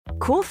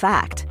Cool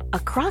fact, a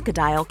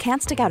crocodile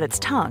can't stick out its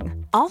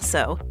tongue.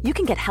 Also, you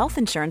can get health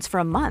insurance for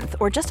a month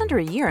or just under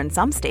a year in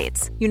some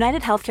states.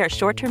 United Healthcare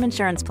short-term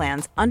insurance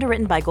plans,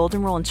 underwritten by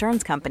Golden Rule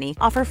Insurance Company,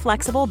 offer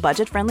flexible,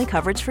 budget-friendly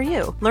coverage for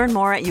you. Learn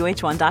more at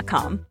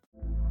uh1.com.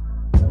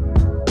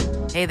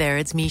 Hey there,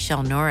 it's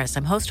Michelle Norris.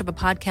 I'm host of a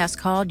podcast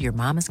called Your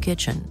Mama's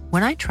Kitchen.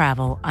 When I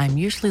travel, I'm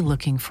usually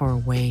looking for a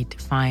way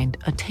to find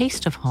a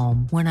taste of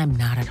home when I'm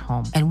not at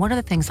home. And one of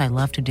the things I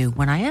love to do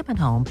when I am at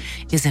home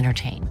is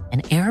entertain.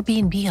 And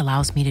Airbnb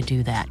allows me to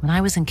do that. When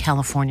I was in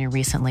California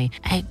recently,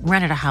 I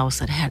rented a house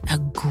that had a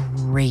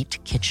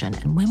great kitchen.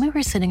 And when we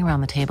were sitting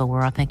around the table, we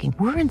were all thinking,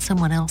 we're in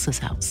someone else's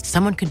house.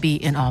 Someone could be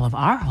in all of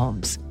our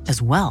homes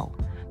as well.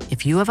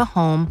 If you have a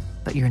home,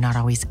 but you're not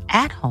always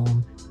at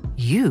home,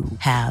 you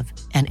have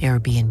an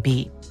Airbnb.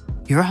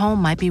 Your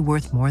home might be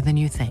worth more than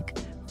you think.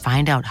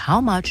 Find out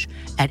how much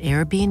at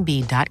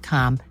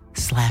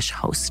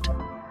airbnb.com/host.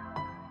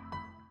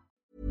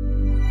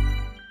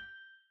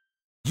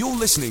 You're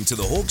listening to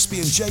the Hawksby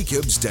and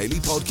Jacobs Daily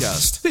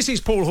Podcast. This is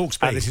Paul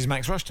Hawksby. This is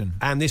Max Rushton.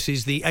 And this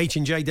is the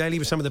H&J Daily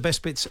with some of the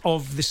best bits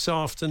of this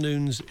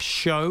afternoon's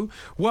show.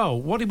 Well,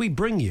 what did we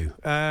bring you?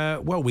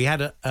 We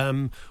had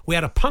a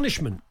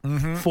punishment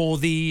for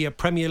the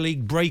Premier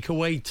League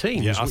breakaway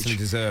teams. Yeah, utterly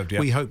deserved, yeah.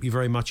 We hope you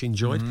very much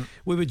enjoyed.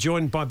 We were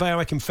joined by Bayo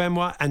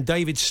Akinfenwa and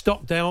David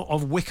Stockdale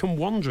of Wycombe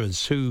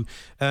Wanderers, who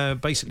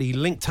basically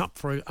linked up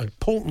for an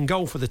important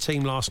goal for the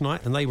team last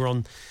night, and they were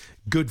on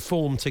good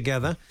form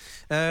together.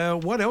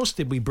 What else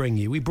did we bring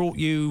you? We brought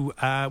you,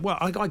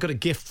 I got a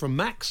gift from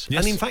Max.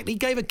 Yes. And in fact, he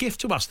gave a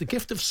gift to us, the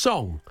gift of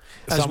song,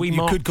 as we you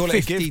mark could call 50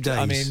 it a gift. days.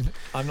 I mean,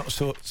 I'm not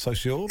so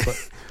sure, but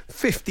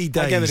 50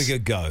 days. I gave it a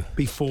good go.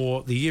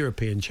 Before the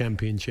European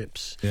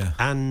Championships. Yeah.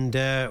 And,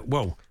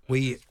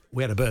 we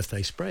had a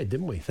birthday spread,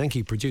 didn't we? Thank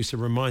you, producer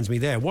reminds me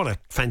there. What a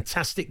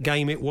fantastic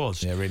game it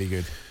was. Yeah, really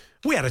good.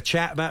 We had a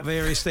chat about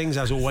various things,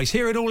 as always.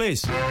 Here it all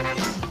is.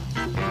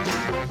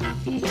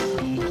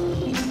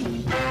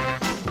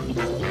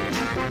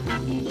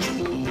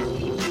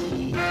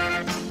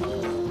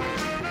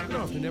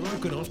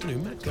 Good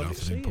afternoon, Matt. Good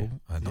afternoon, Paul.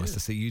 Nice to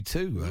see you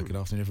too. Good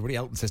afternoon, everybody.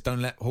 Elton says,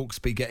 don't let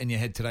Hawksby get in your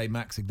head today,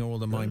 Max. Ignore all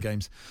the mind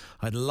games.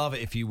 I'd love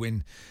it if you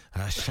win.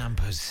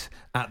 Champers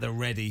at the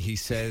ready, he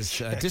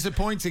says.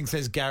 Disappointing,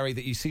 says Gary,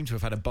 that you seem to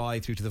have had a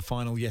bye through to the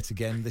final yet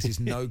again. This is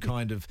no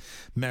kind of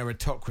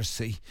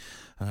meritocracy.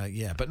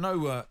 But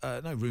no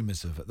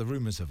rumours of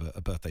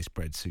a birthday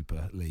spread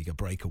Super League, a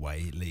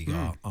breakaway league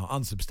are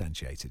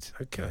unsubstantiated.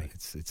 Okay,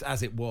 it's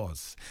as it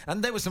was.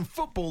 And there was some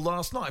football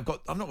last night.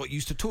 I'm not got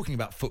used to talking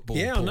about football.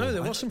 Yeah, Paul. I know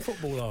there was some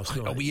football last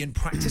night. Are we in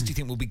practice? Do you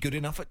think we'll be good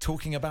enough at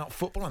talking about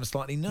football? I'm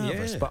slightly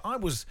nervous, but I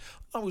was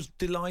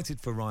delighted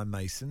for Ryan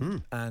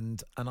Mason,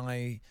 and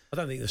I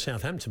don't think the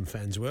Southampton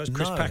fans were. As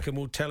Chris Packham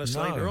will tell us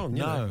later on.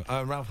 No,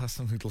 Ralph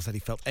Hasenhüttl said he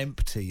felt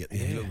empty at the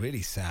end. He looked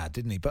really sad,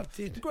 didn't he? But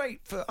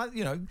great for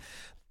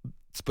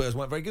Spurs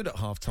weren't very good at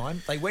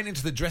half-time. They went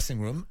into the dressing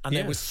room and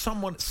there was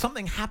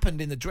something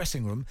happened in the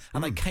dressing room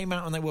and they came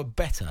out and they were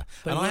better.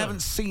 I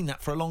haven't seen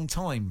that for a long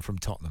time from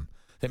Tottenham.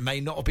 It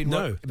may not have been.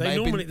 No,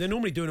 they're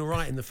normally doing all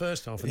right in the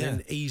first half and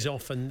then ease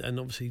off, and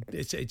obviously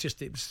it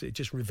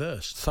just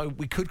reversed. So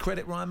we could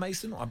credit Ryan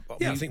Mason. I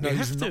think we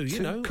have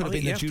to. Could have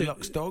been the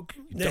Dulux dog.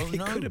 It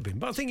could have been,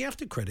 but I think you have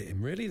to credit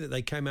him really that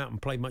they came out and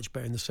played much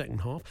better in the second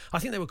half. I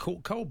think they were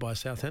caught cold by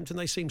Southampton.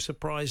 They seemed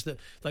surprised that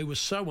they were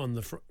so on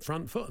the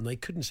front foot and they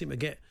couldn't seem to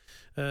get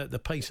the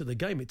pace of the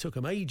game. It took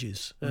them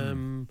ages.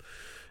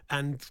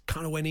 And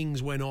kind of when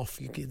Ings went off,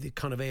 the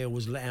kind of air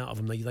was let out of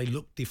them. They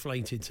looked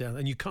deflated,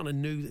 and you kind of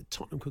knew that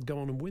Tottenham could go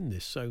on and win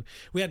this. So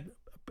we had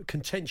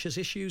contentious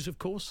issues, of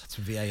course. That's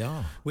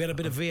VAR. We had a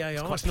bit of VAR.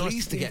 I was quite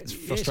pleased to get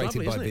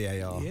frustrated by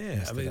VAR.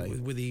 Yeah,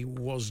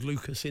 was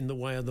Lucas in the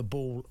way of the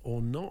ball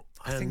or not?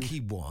 I think he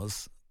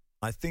was.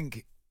 I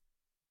think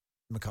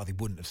McCarthy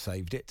wouldn't have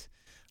saved it.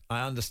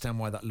 I understand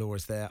why that law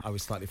is there. I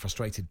was slightly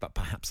frustrated, but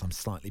perhaps I'm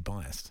slightly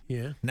biased.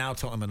 Yeah. Now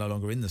Tottenham are no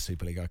longer in the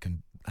Super League, I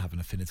can have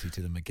an affinity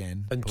to them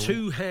again. And Paul.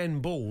 2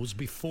 handballs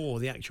before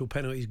the actual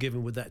penalties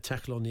given with that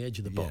tackle on the edge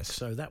of the box. Yes.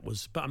 So that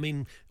was, but I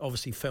mean,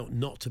 obviously felt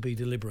not to be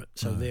deliberate.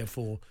 So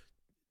therefore,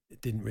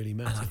 it didn't really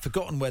matter. And I've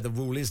forgotten where the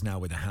rule is now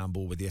with a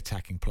handball with the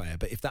attacking player.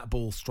 But if that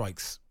ball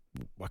strikes,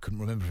 I couldn't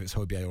remember if it's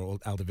Højbjerg or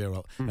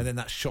Alderweireld, and then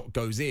that shot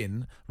goes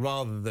in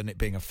rather than it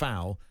being a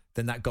foul,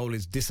 then that goal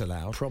is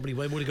disallowed. Probably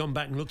would have gone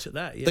back and looked at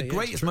that. The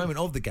greatest moment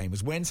of the game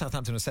was when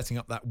Southampton were setting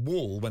up that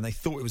wall when they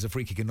thought it was a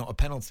free kick and not a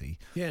penalty.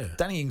 Yeah.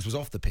 Danny Ings was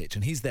off the pitch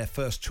and he's their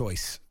first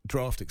choice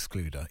draft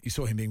excluder. You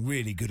saw him being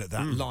really good at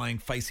that, lying,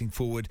 facing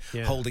forward,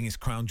 holding his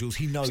crown jewels.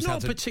 He knows how to...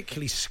 It's not a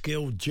particularly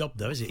skilled job,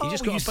 though, is it? You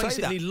just well, got to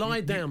basically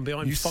lie down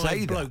behind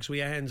 5 blokes with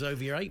your hands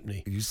over your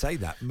apron. You say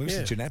that.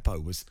 Moussa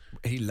Djenepo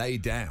he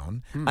laid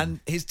down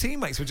and his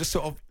teammates were just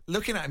sort of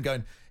looking at him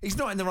going, he's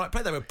not in the right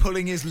place. They were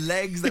pulling his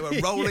legs. They were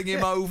rolling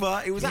him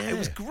over. It was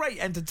great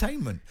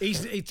entertainment.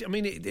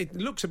 It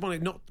looks upon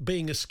it not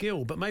being a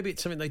skill, but maybe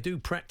it's something they do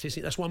practice.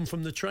 That's one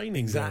from the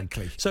training ground.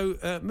 Exactly.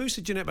 So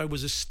Moussa Djenepo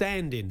was a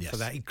stand-in for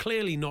that. He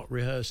clearly not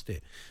rehearsed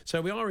it.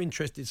 So we are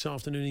interested this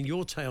afternoon in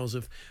your tales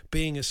of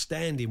being a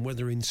stand-in,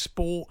 whether in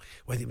sport,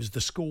 whether it was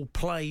the school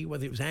play,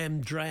 whether it was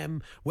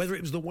Amdram, whether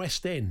it was the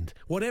West End,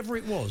 whatever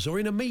it was, or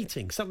in a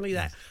meeting, something like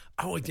that.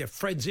 Oh, yeah,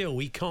 Fred's ill.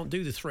 He can't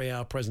do the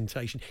 3-hour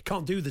presentation.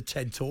 Can't do the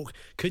TED Talk.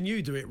 Can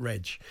you do it,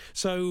 Reg?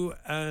 So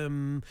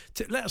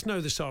let us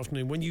know this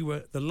afternoon when you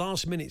were the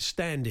last-minute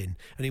stand-in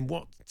and in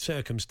what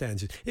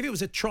circumstances. If it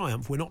was a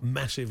triumph, we're not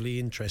massively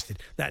interested.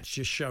 That's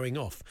just showing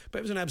off. But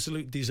it was an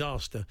absolute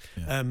disaster.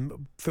 Yeah.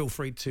 Feel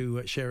free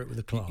to share it with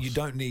the class. You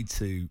don't need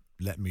to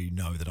let me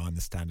know that I'm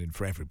the stand-in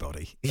for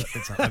everybody.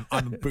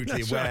 I'm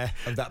brutally aware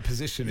of that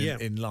position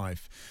in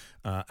life.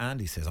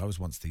 Andy says, I was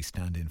once the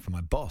stand-in for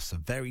my boss, a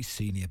very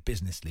senior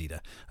business leader,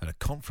 at a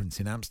conference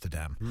in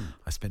Amsterdam.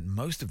 I spent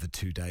most of the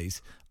 2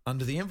 days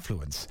under the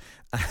influence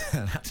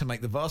and had to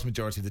make the vast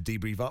majority of the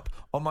debrief up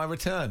on my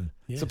return.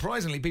 Yeah.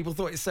 Surprisingly, people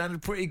thought it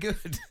sounded pretty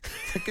good.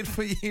 Good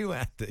for you,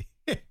 Andy.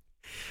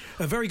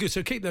 Very good.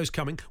 So keep those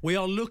coming. We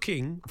are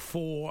looking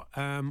for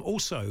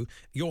also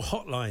your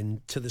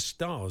hotline to the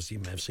stars. You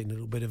may have seen a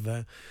little bit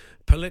of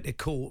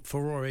political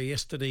furore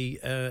yesterday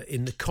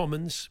in the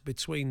Commons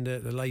between the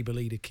Labour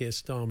leader Keir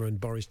Starmer and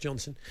Boris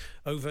Johnson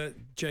over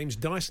James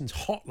Dyson's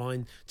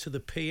hotline to the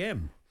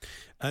PM.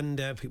 And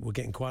people were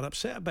getting quite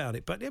upset about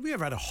it. But have you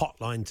ever had a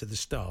hotline to the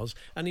stars?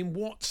 And in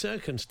what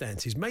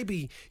circumstances?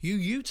 Maybe you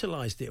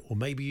utilised it or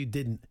maybe you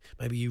didn't.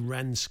 Maybe you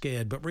ran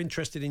scared. But we're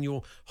interested in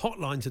your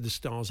hotline to the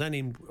stars and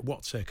in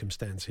what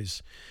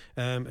circumstances.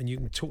 And you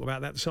can talk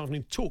about that this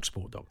afternoon.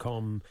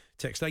 Talksport.com,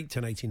 text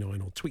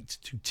 81089 or tweet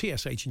to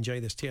TSH&J.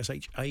 That's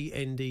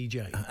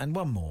TSHANDJ. And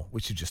one more, we're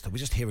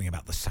just hearing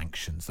about the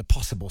sanctions, the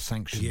possible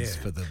sanctions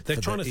for the They're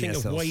trying to think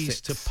ESL of ways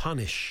 6. to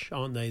punish,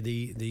 aren't they,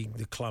 the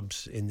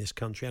clubs in this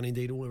country and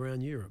indeed all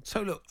around Europe.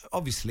 So look,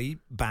 obviously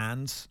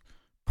bans,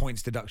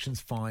 points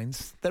deductions,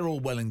 fines, they're all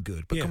well and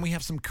good. But can we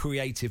have some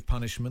creative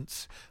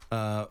punishments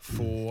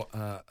for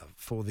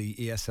the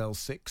ESL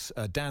 6?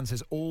 Dan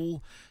says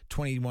all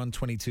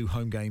 21-22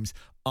 home games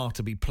are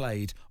to be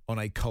played on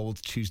a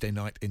cold Tuesday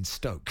night in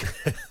Stoke.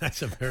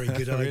 That's a very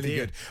good idea. Really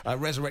good.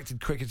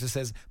 Resurrected Cricketer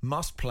says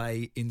must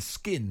play in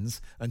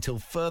skins until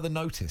further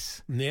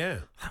notice. Yeah.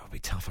 That would be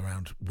tough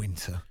around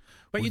winter.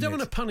 But you don't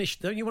want to punish,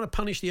 don't you want to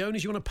punish the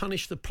owners? You want to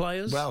punish the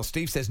players? Well,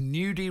 Steve says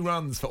nudie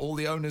runs for all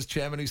the owners,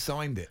 chairman who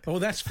signed it. Oh,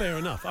 that's fair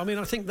enough. I mean,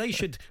 I think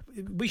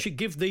we should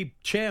give the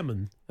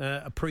chairman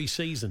a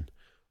pre-season.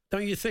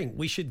 Don't you think?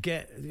 We should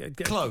get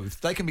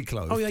clothed. They can be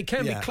clothed. Oh, they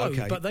can be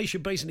clothed, but they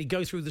should basically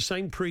go through the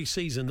same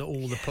pre-season that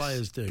all the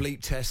players do.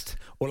 Bleep test,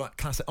 or like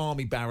classic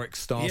army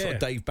barracks stars, or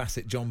Dave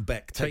Bassett, John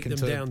Beck. Take them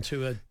down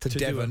to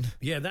Devon.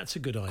 That's a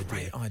good idea.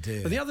 Great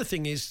idea. But the other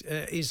thing is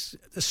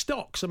the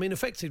stocks. I mean,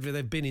 effectively,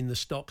 they've been in the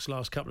stocks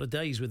last couple of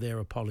days with their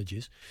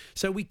apologies.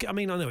 So I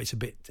know it's a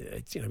bit,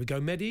 we go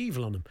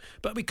medieval on them,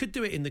 but we could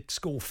do it in the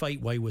school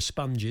fate way with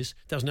sponges.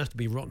 Doesn't have to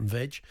be rotten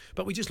veg,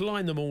 but we just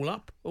line them all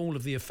up, all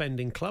of the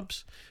offending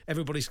clubs.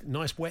 Everybody's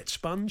nice wet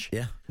sponge.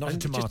 Yeah, not a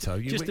tomato.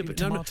 Just a bit,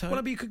 tomato?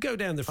 Well, you could go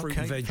down the fruit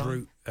and veg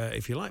route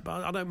if you like,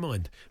 but I don't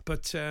mind.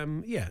 But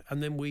and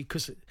then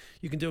because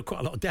you can do quite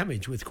a lot of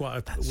damage with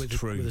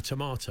with a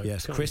tomato.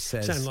 Yes, Chris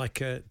says sound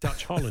like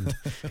Dutch Holland.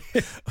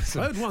 I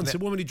heard once a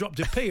woman who dropped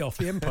a pea off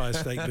the Empire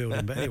State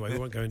Building, but anyway, we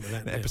won't go into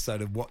that. An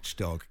episode of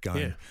Watchdog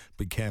going,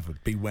 be careful,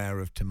 beware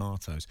of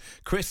tomatoes.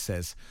 Chris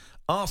says,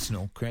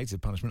 Arsenal,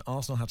 creative punishment,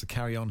 Arsenal have to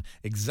carry on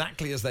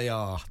exactly as they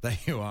are. There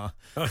you are.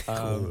 Oh,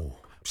 cool.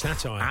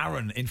 Satire.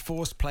 Aaron,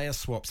 enforced player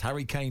swaps,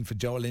 Harry Kane for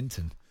Joel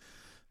Linton.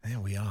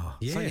 There we are.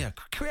 Yeah. So,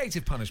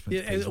 creative punishment.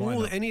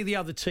 Yeah, any of the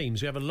other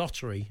teams, we have a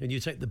lottery and you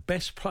take the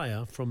best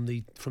player from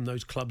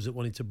those clubs that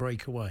wanted to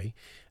break away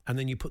and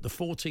then you put the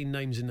 14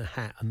 names in the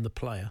hat and the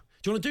player.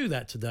 Do you want to do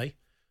that today?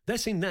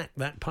 Let's enact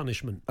that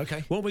punishment.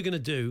 Okay. What we're going to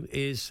do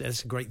is,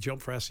 that's a great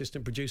job for our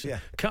assistant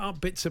producer, cut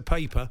up bits of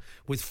paper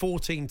with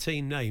 14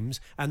 team names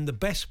and the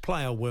best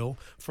player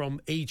from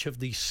each of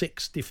the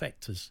 6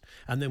 defectors.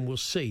 And then we'll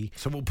see.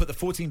 So we'll put the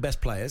 14 best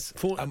players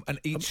and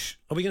each...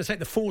 Are we going to take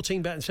the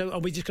 14 best? So are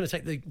we just going to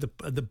take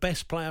the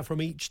best player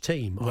from each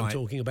team I'm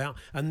talking about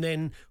and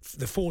then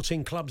the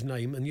 14 clubs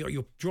name and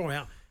you'll draw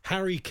out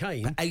Harry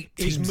Kane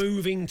is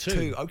moving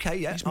to. Okay,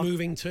 yeah. He's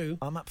moving to.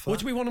 I'm up for Or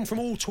that. do we want them from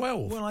all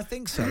 12? Well, I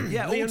think so.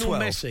 Yeah, all Lionel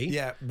 12. Messi.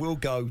 Yeah, we'll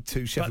go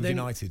to Sheffield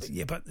United.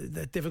 Yeah, but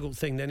the difficult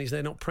thing then is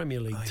they're not Premier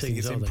League teams, think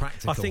it's are they?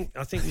 impractical. I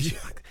think we should,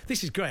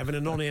 this is great, having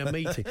an on-air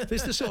meeting.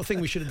 This is the sort of thing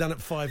we should have done at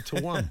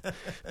 5-1.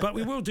 But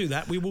we will do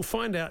that. We will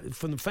find out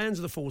from the fans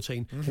of the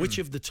 14 which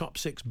of the top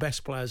 6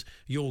 best players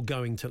you're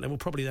going to. And we'll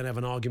probably then have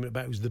an argument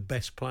about who's the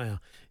best player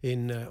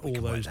in all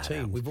those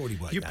teams. We've already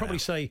worked You'd that probably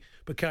out. say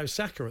Bukayo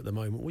Saka at the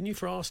moment, wouldn't you,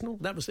 for Arsenal?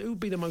 Who would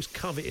be the most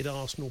coveted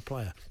Arsenal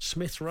player?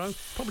 Smith Rowe?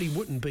 Probably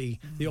wouldn't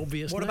be the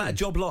obvious What name. about a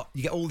job lot?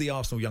 You get all the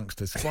Arsenal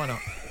youngsters. Why not?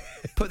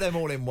 Put them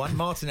all in one.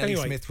 Martinelli,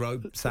 Anyway, Smith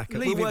Rowe, Saka.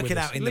 Leave We'll work with it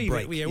us. out in the Leave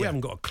break. We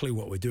haven't got a clue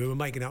what we're doing. We're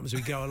making it up as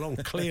we go along,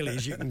 clearly,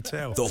 as you can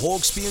tell. The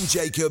Hawksbee and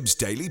Jacobs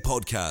Daily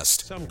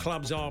Podcast. Some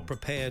clubs are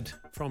prepared,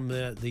 from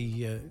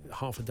the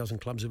half a dozen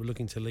clubs that were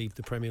looking to leave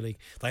the Premier League,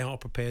 they are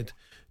prepared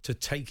to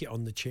take it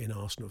on the chin.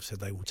 Arsenal have said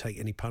they will take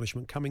any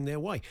punishment coming their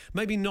way.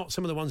 Maybe not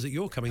some of the ones that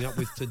you're coming up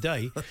with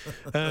today.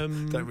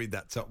 Don't read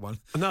that top one.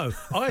 No.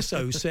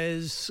 ISO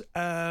says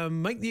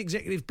make the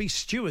executive be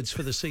stewards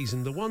for the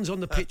season, the ones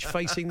on the pitch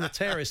facing the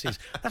terraces.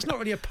 That's not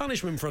really a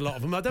punishment for a lot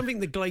of them. I don't think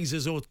the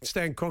Glazers or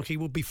Stan Kroenke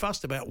would be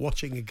fussed about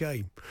watching a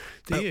game.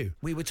 Do you?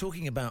 We were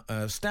talking about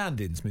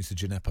stand-ins. Musa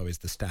Djenepo is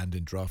the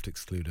stand-in draft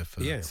excluder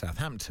for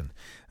Southampton,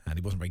 and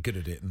he wasn't very good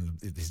at it, and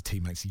his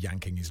teammates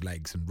yanking his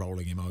legs and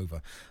rolling him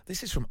over.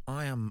 This is from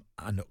Ayam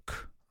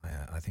Anuk.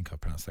 I think I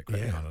pronounced that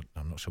correctly. Yeah.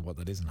 I'm not sure what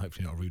that is, and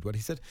hopefully not a rude word.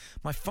 He said,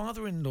 my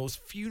father-in-law's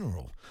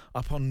funeral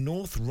up on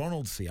North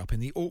Ronaldsea up in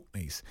the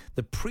Orkneys.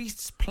 The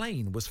priest's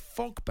plane was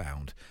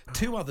fog-bound.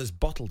 2 others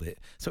bottled it,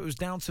 so it was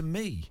down to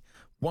me.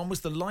 One was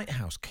the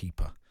lighthouse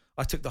keeper.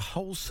 I took the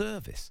whole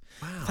service.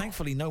 Wow.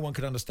 Thankfully, no one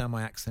could understand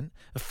my accent.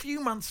 A few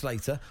months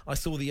later, I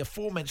saw the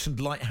aforementioned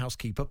lighthouse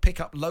keeper pick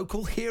up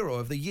Local Hero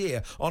of the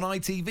Year on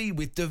ITV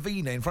with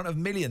Davina in front of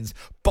millions.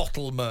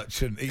 Bottle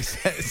merchant, he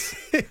says.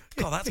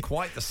 God, that's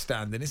quite the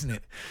stand-in, isn't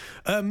it?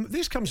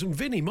 This comes from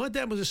Vinny. My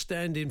dad was a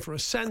stand-in for a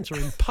Santa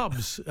in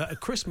pubs at a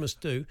Christmas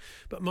do,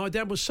 but my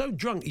dad was so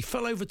drunk he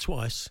fell over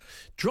twice,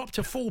 dropped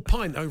a full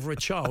pint over a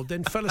child,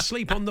 then fell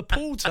asleep on the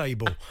pool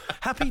table.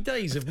 Happy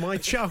days of my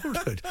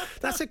childhood.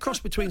 That's a cross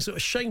between sort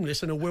of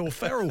Shameless and a Will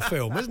Ferrell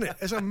film, isn't it?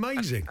 It's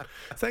amazing.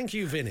 Thank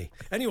you, Vinny.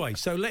 Anyway,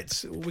 so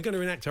we're going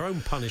to enact our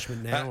own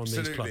punishment now on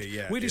these clubs.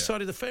 We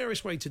decided the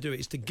fairest way to do it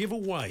is to give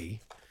away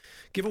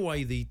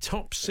the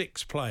top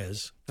 6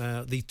 players,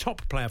 the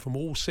top player from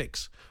all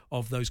 6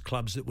 of those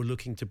clubs that were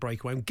looking to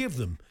break away, and give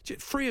them,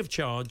 free of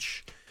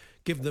charge,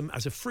 give them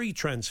as a free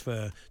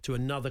transfer to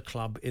another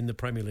club in the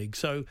Premier League.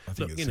 So, I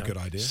think it's a good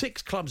idea.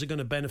 6 clubs are going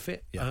to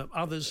benefit. Yeah.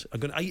 Others,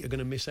 8 are going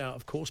to miss out,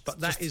 of course, but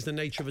that is the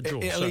nature of a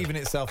draw. It'll even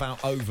itself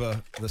out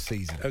over the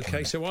season.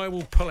 Okay, so I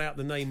will pull out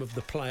the name of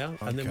the player,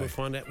 and then we'll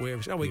find out where...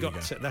 Oh,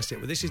 that's it.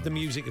 Well, this is the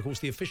music, of course,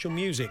 the official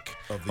music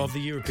of the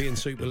European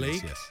Super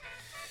League. Yes.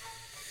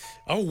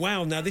 Oh,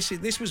 wow. Now,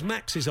 this was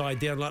Max's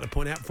idea, I'd like to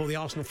point out, before the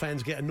Arsenal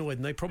fans get annoyed,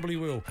 and they probably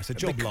will. It's a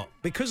job lot.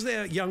 Because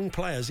they're young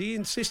players, he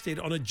insisted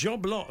on a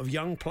job lot of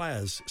young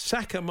players,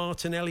 Saka,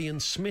 Martinelli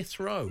and Smith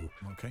Rowe,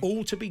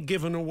 all to be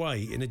given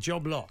away in a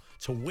job lot.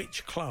 To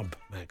which club,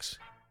 Max?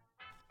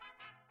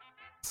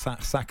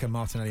 Saka,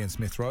 Martinelli and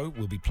Smith Rowe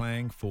will be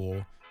playing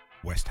for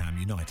West Ham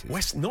United.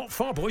 Not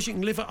far, boys. You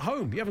can live at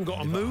home. You haven't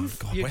got to move.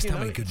 God, West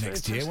Ham are good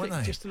next year, weren't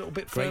they? Just a little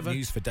bit Great further.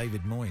 news for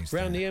David Moyes.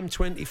 Round the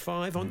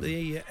M25 on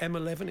the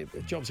M11.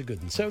 The job's a good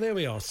one. So there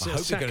we are. I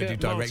hope they're going to do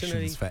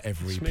directions for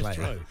every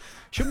player.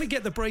 Shouldn't we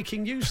get the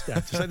breaking news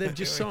stat to say they've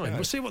just signed?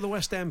 We'll see what the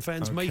West Ham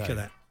fans make of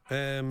that.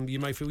 You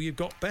may feel you've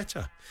got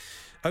better.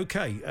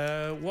 Okay,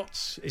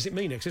 is it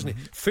me next, isn't it?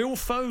 Phil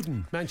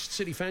Foden. Manchester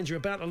City fans, you're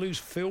about to lose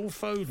Phil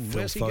Foden.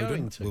 Where's he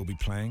going to? Will be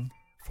playing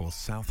for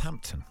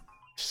Southampton.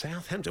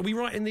 Are we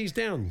writing these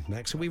down,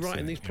 Max? Are we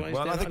writing these players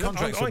down? Well, the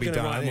contracts will be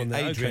done.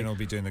 Adrian will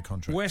be doing the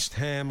contract. West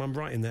Ham, I'm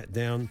writing that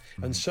down.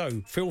 And so,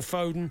 Phil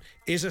Foden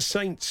is a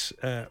Saints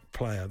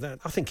player.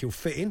 I think he'll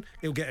fit in.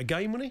 He'll get a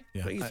game, won't he?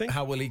 Yeah. Don't you think?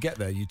 How will he get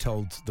there? You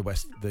told the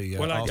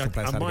Arsenal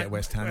players how to get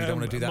West Ham. You don't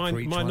want to do that for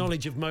each one? My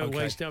knowledge of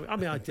motorways.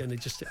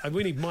 Okay.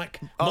 We need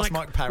Mike. Ask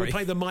Mike Parry. We'll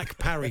play the Mike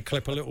Parry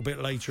clip a little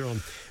bit later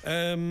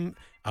on.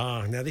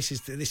 Now this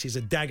is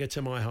a dagger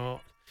to my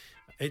heart.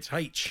 It's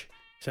H.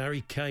 It's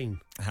Harry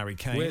Kane. Harry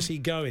Kane. Where's he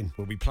going?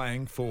 Will be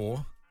playing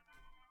for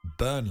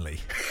Burnley.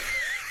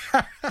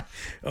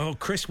 Oh,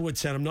 Chris Wood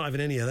said I'm not having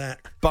any of that.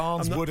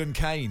 Barnes, Wood and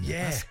Kane.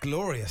 Yeah. That's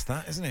glorious,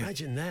 that, isn't it?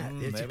 Imagine that.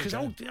 Because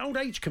old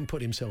H can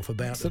put himself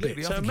about Absolutely. a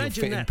bit. I So think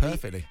imagine he'll fit that. in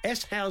perfectly.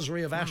 S.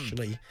 Housery of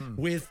Ashley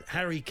with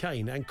Harry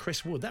Kane and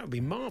Chris Wood. That would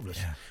be marvellous.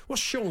 Yeah.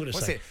 What's Sean going to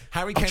say?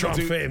 Harry I'll Kane try will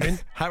and fit him in.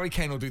 Harry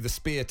Kane will do the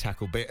spear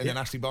tackle bit, and then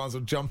Ashley Barnes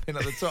will jump in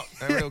at the top.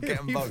 And he'll get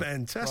them both.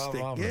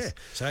 Fantastic. Yeah.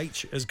 So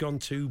H has gone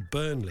to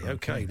Burnley.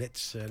 Okay,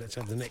 let's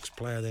have the next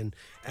player then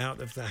out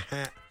of the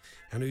hat.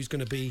 And who's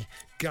going to be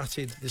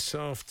gutted this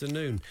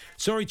afternoon?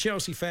 Sorry,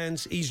 Chelsea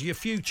fans, he's your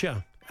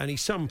future. And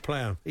he's some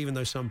player, even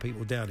though some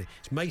people doubt it.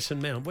 It's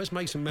Mason Mount. Where's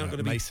Mason Mount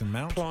going to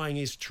be plying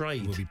his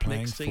trade will be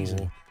playing next season?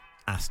 For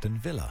Aston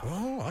Villa.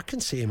 Oh, I can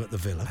see him at the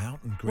Villa.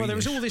 Mount and Grealish. Well, there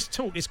was all this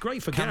talk. It's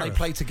great for Gareth. Can they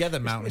play together,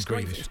 Mount and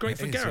Grealish? It's great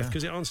for Gareth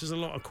because it answers a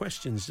lot of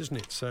questions, doesn't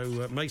it?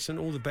 So, Mason,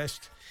 all the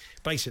best.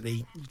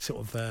 Basically,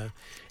 sort of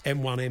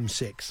M1,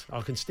 M6.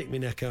 I can stick my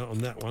neck out on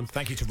that one.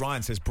 Thank you to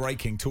Ryan. Says,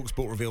 breaking.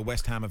 TalkSport reveal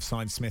West Ham have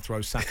signed Smith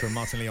Rowe, Saka and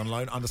Martinelli on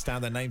loan.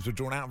 Understand their names were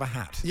drawn out of a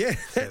hat. Yeah,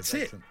 that's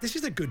it. This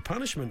is a good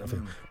punishment of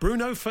him.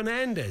 Bruno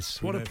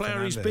Fernandes. What a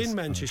player he's been,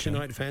 Manchester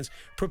United fans.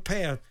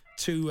 Prepare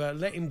to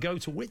let him go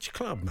to which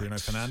club, Max? Bruno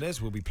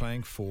Fernandes will be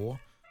playing for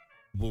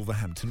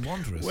Wolverhampton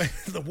Wanderers.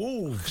 The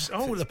Wolves.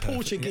 The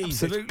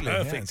Portuguese. Yeah, absolutely.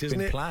 It's perfect, it's isn't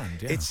been it?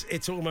 Planned, yeah.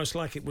 It's almost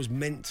like it was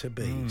meant to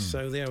be.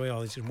 So there we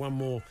are. This is one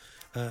more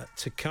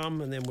to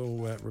come, and then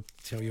we'll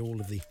tell you all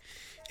of the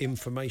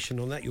information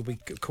on that. You'll be,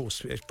 of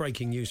course, it's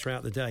breaking news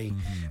throughout the day.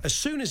 As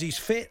soon as he's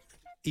fit,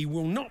 he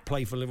will not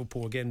play for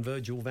Liverpool again,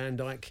 Virgil van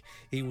Dijk.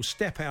 He will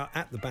step out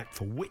at the back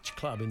for which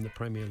club in the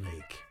Premier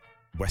League?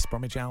 West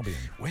Bromwich Albion.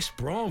 West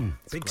Brom.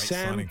 It's a Big great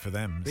Sam. signing for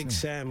them. Big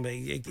Sam.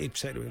 He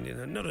said,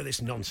 none of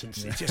this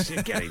nonsense. Just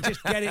get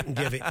it and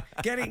give it.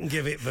 Get it and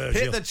give it,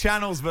 Virgil. Hit the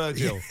channels,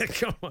 Virgil. Yeah,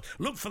 come on.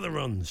 Look for the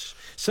runs.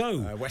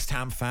 So, West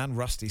Ham fan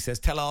Rusty says,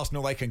 tell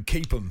Arsenal they can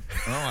keep them.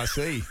 Oh, I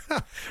see.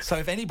 So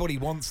if anybody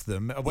wants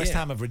them, West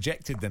Ham have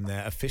rejected them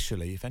there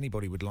officially. If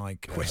anybody would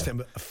like... West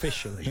Ham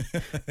officially.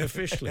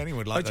 Anyone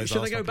would like those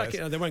Should they go Arsenal back?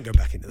 players? They won't go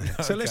back into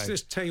that. So Okay. let's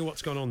just tell you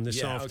what's gone on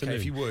this afternoon. Okay,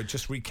 if you would,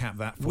 just recap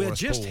that for We're us,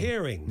 just Paul.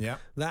 hearing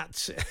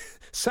that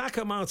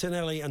Saka,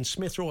 Martinelli and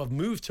Smith Rowe have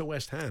moved to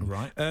West Ham.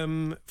 Right.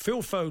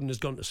 Phil Foden has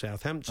gone to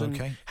Southampton.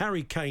 Okay.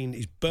 Harry Kane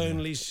is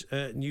Burnley's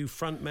new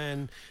front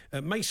man.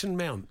 Mason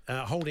Mount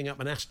holding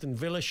up an Aston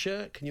Villa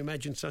shirt. Can you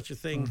imagine such a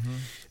thing?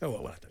 Oh,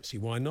 well, I don't see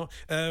why not.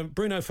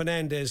 Bruno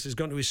Fernandes has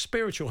gone to his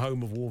spiritual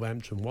home of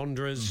Wolverhampton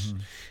Wanderers.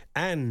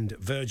 And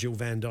Virgil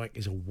van Dijk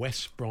is a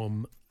West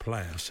Brom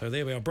player. So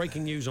there we are.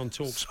 Breaking news on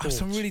Talk Sport.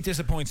 Some really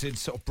disappointed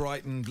sort of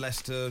Brighton,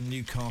 Leicester,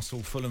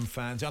 Newcastle, Fulham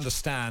fans.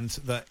 Understand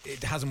that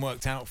it hasn't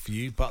worked out for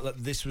you, but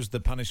that this was the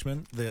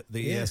punishment that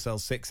the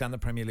ESL 6 and the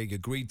Premier League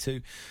agreed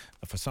to.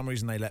 For some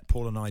reason, they let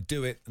Paul and I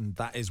do it, and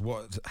that is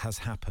what has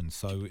happened.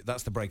 So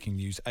that's the breaking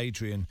news.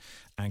 Adrian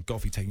and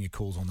Goffey taking your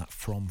calls on that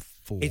from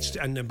 4.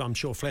 And I'm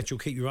sure Fletcher will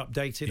keep you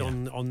updated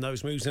on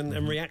those moves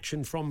and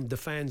reaction from the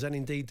fans, and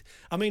indeed,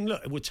 I mean,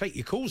 look, we'll take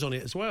your calls on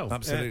it as well.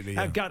 Absolutely.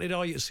 How gutted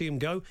are you to see him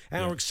go?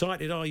 How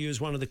excited are you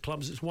as one of the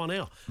clubs that's won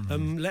out?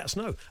 Let us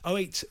know.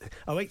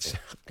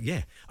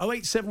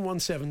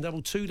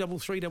 08717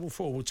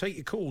 223344. We'll take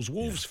your calls.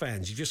 Wolves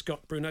fans, you just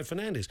got Bruno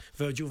Fernandes.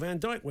 Virgil van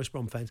Dijk, West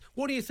Brom fans.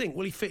 What do you think?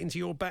 Will he fit into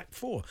your back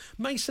four?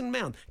 Mason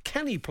Mount,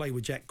 can he play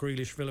with Jack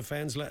Grealish? Villa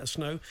fans, let us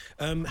know.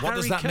 What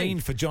does that mean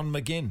for John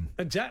McGinn?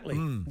 Exactly.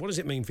 What does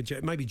it mean for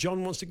Jack? Maybe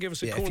John wants to give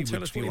us a call and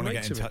tell us what he want to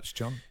makes get in of it. touch,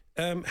 John.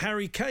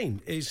 Harry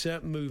Kane is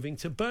moving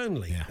to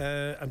Burnley.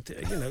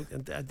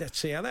 Let's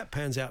see how that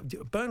pans out.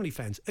 Burnley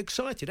fans,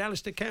 excited.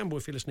 Alistair Campbell,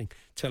 if you're listening,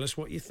 tell us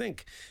what you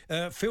think.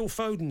 Phil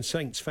Foden,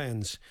 Saints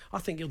fans, I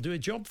think he'll do a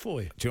job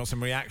for you. Do you want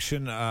some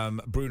reaction?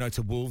 Bruno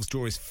to Wolves,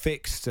 draw is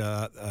fixed.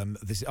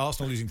 This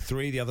Arsenal losing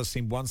 3, the other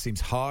seem 1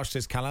 seems harsh,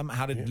 says Callum.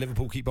 How did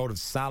Liverpool keep hold of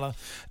Salah?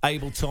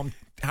 Abel Tom,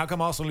 how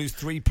come Arsenal lose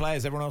 3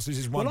 players? Everyone else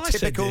loses 1. Well,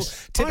 typical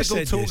talk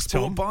sport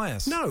Tom.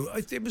 bias. No,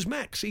 it was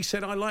Max. He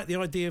said, I like the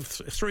idea of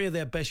 3 of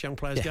their best young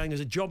players going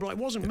as a job. Like, it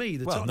wasn't me,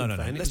 the Tottenham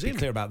fan. Let's be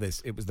clear about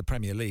this. It was the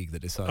Premier League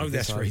that decided. Oh,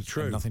 that's very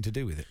true. Nothing to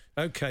do with it.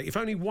 Okay, if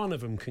only one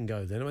of them can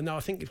go, then. No,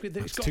 I think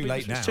it's got too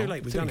late now. It's too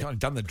late. We've done it. You've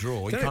done the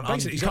draw. You No, can't.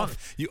 basically,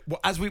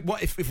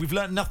 If we've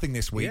learnt nothing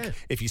this week,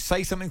 if you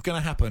say something's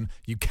going to happen,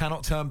 you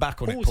cannot turn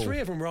back on it. All Paul. 3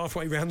 of them were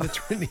halfway around the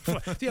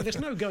 25. There's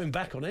no going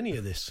back on any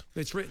of this.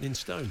 It's written in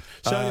stone.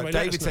 So anyway,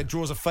 David said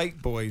draws are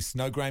fake, boys.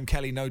 No Graham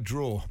Kelly, no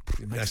draw.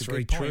 That's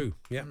very true.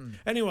 Yeah.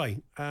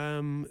 Anyway,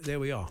 there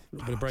we are. A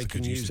little bit of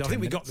breaking news. I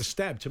think we got the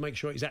stab to make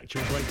sure it's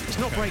actual breaking. It's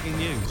not breaking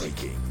news.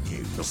 Breaking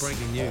news. Not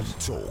breaking news.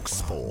 Talk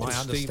Sport. My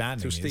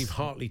understanding is Steve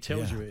Hartley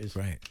tells you it is.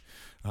 Great.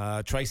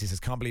 Tracy says,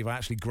 can't believe I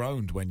actually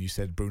groaned when you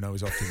said Bruno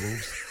is off to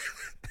Wolves.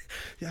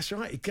 That's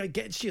right. It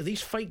gets to you.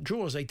 These fake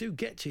draws, they do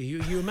get to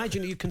you. You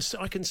imagine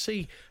I can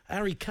see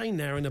Harry Kane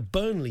now in a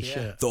Burnley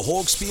shirt. The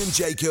Hawksby and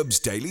Jacobs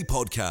Daily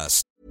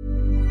Podcast.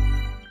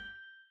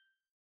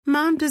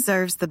 Mom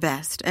deserves the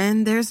best,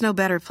 and there's no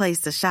better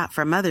place to shop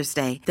for Mother's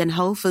Day than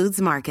Whole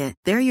Foods Market.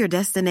 They're your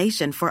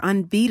destination for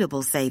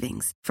unbeatable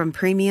savings, from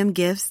premium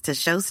gifts to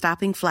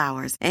show-stopping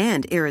flowers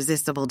and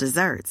irresistible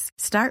desserts.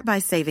 Start by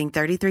saving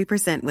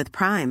 33% with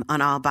Prime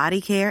on all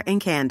body care and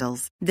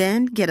candles.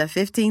 Then get a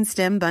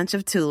 15-stem bunch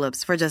of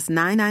tulips for just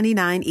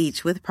 $9.99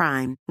 each with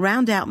Prime.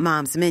 Round out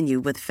Mom's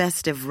menu with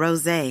festive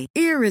rosé,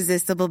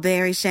 irresistible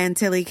berry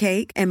chantilly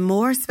cake, and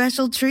more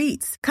special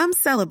treats. Come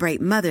celebrate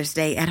Mother's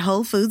Day at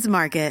Whole Foods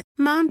Market.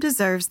 Mom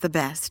deserves the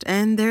best,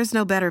 and there's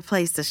no better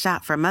place to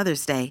shop for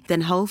Mother's Day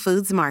than Whole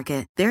Foods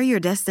Market. They're your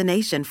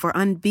destination for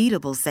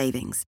unbeatable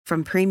savings,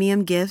 from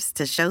premium gifts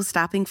to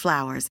show-stopping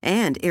flowers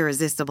and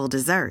irresistible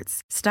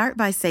desserts. Start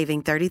by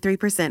saving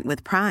 33%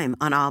 with Prime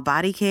on all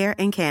body care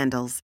and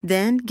candles.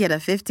 Then get a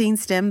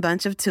 15-stem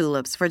bunch of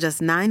tulips for just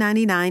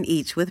 $9.99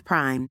 each with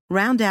Prime.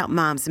 Round out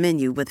Mom's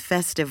menu with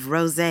festive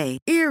rosé,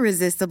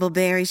 irresistible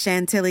berry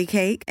chantilly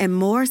cake, and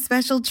more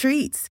special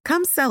treats.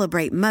 Come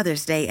celebrate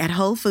Mother's Day at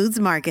Whole Foods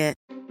Market.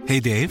 Hey,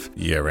 Dave.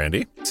 Yeah,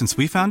 Randy. Since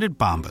we founded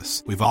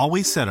Bombas, we've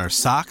always said our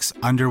socks,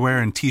 underwear,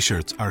 and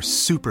T-shirts are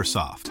super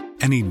soft.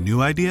 Any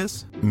new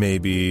ideas?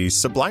 Maybe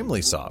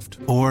sublimely soft.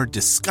 Or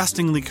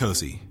disgustingly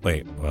cozy.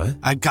 Wait, what?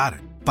 I got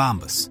it.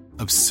 Bombas.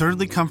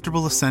 Absurdly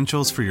comfortable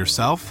essentials for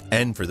yourself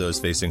And for those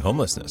facing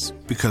homelessness.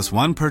 because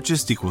one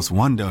purchased equals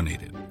one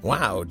donated.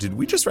 Wow, did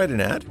we just write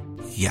an ad?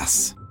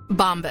 Yes.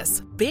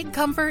 Bombas. Big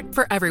comfort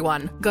for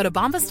everyone. Go to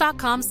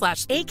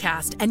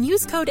bombas.com/ACAST and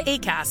use code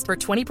ACAST for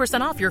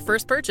 20% off your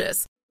first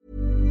purchase.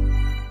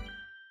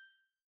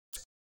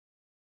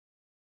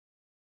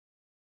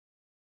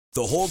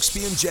 The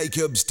Hawksby and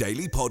Jacobs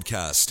Daily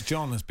Podcast.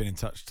 John has been in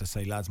touch to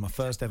say, lads, my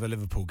first ever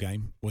Liverpool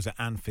game was at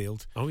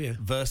Anfield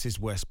versus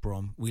West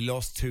Brom. We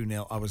lost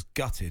 2-0. I was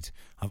gutted.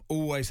 I've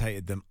always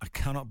hated them. I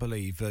cannot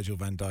believe Virgil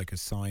van Dijk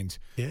has signed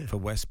for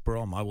West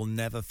Brom. I will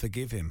never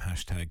forgive him.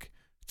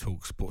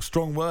 #TalkSport.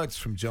 Strong words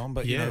from John,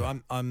 but you know,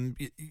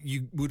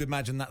 you would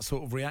imagine that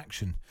sort of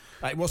reaction.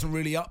 It wasn't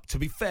really up, to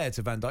be fair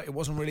to Van Dijk, it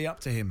wasn't really up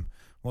to him,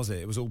 was it?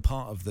 It was all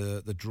part of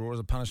the draw as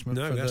a punishment.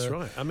 No, for that's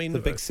right. I mean, the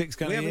Big Six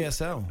going to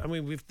ESL. I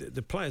mean,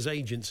 the players'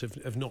 agents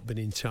have not been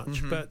in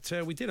touch, but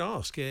we did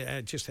ask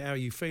just how are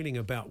you feeling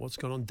about what's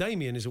gone on.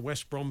 Damien is a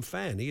West Brom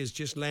fan. He has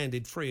just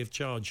landed free of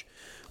charge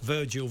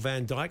Virgil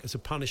van Dijk as a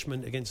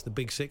punishment against the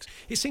Big Six.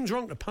 It seems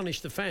wrong to punish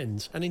the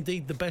fans and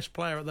indeed the best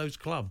player at those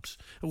clubs.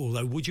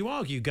 Although, would you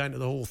argue going to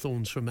the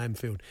Hawthorns from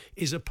Anfield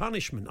is a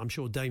punishment? I'm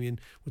sure Damien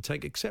would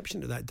take exception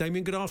to that.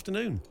 Damien, good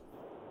afternoon.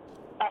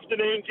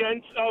 Afternoon,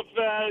 gents.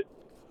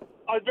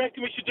 I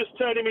reckon we should just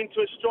turn him into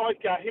a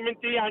striker. Him and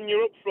Diagne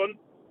up front.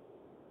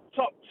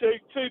 Top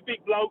two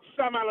big blokes.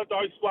 Sam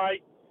Allardyce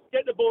way.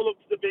 Get the ball up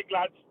to the big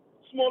lads.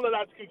 Smaller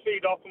lads can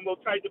feed off, and we'll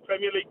take the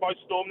Premier League by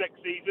storm next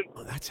season.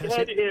 You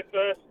heard it here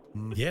first.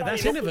 Yeah,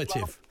 that's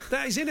innovative.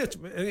 That is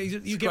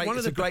innovative. You get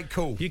It's a great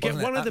call. You get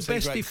one of the Absolutely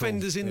best great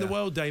defenders call. in the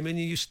world, Damien.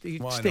 You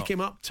stick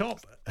him up top.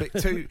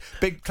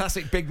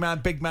 Classic big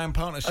man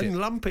partnership. And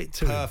lump it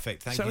to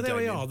Perfect. him. Thank you, there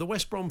we Damien. are. The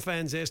West Brom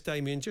fans, there's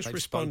Damien, just They've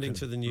responding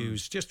spoken. to the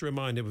news. Just a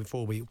reminder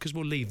before because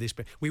we'll leave this,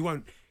 but we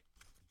won't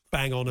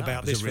bang on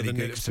about this for the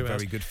next It's 2 a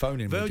hours. very good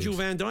phone-in. Virgil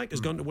van Dijk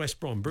has gone to West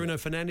Brom. Bruno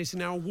Fernandes is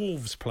now a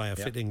Wolves player,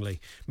 fittingly.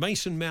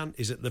 Mason Mount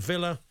is at the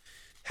Villa.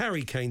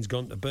 Harry Kane's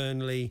gone to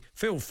Burnley.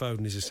 Phil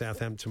Foden is a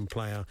Southampton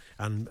player.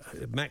 And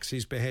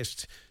Max's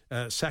behest,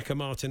 Saka,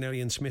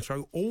 Martinelli and Smith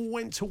Rowe all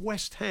went to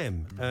West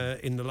Ham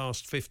in the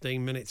last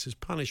 15 minutes as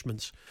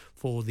punishments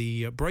for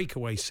the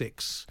breakaway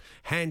six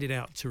handed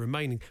out to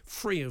remaining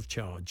free of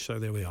charge. So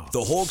there we are.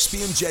 The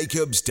Hawksby and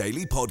Jacobs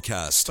Daily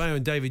Podcast. Theo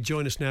and David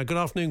join us now. Good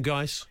afternoon,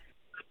 guys.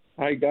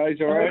 Hi, guys.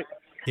 All right?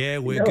 Yeah,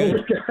 we're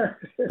good.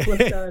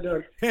 What's going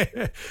on?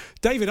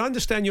 David, I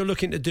understand you're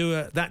looking to do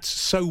a That's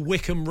So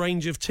Wickham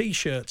range of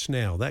T-shirts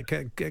now. That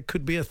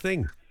could be a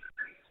thing.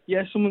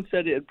 Yeah, someone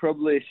said it'd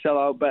probably sell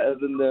out better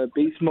than the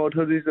Beast Mode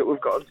hoodies that we've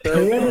got on sale.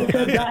 Whoever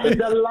said that is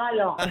a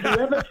liar.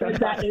 Whoever said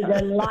that is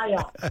a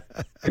liar.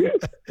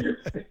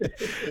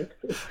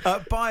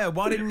 Bayer,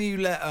 why didn't you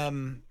let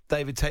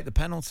David take the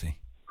penalty?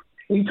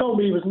 He told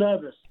me he was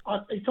nervous.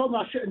 He told me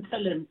I shouldn't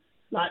tell him,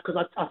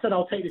 because I said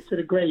I'll take this to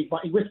the grave,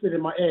 but he whispered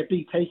in my ear,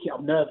 B, take it,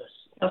 I'm nervous.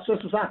 That's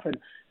just what's happened.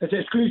 It's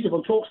exclusive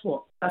on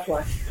TalkSport. That's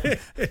why.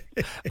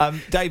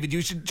 David, you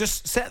should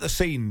just set the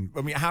scene.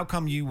 I mean, how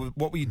come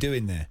what were you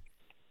doing there?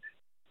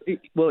 It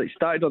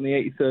started on the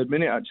 83rd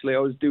minute, actually. I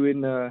was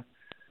doing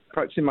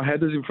practicing my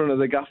headers in front of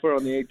the gaffer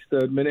on the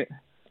 83rd minute.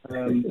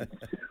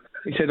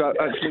 He said,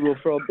 actually, we'll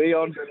throw B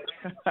on.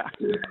 I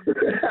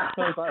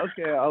was like,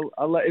 okay,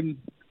 I'll let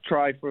him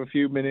try for a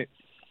few minutes.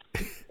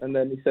 And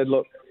then he said,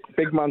 look,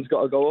 big man's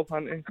got to go up,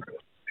 hasn't he?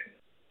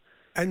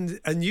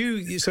 And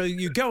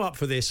you go up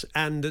for this,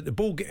 and the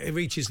ball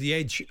reaches the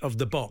edge of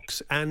the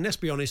box, and let's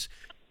be honest,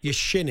 you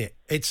shin it.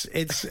 It's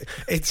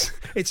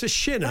a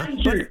shinner,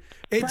 but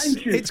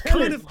it's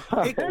kind of.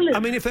 I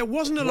mean, if there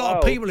wasn't a lot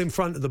of people in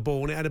front of the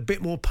ball and it had a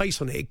bit more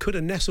pace on it, it could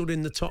have nestled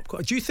in the top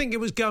corner. Do you think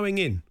it was going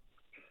in?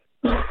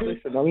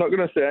 Listen, I'm not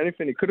going to say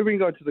anything. It could have been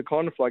going to the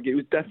corner flag. It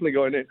was definitely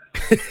going in.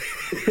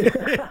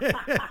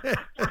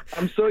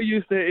 I'm so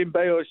used to hitting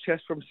Bayo's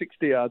chest from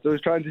 60 yards. I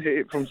was trying to hit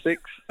it from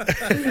 6.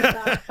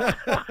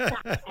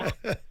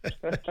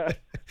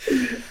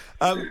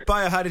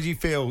 Bayo, how did you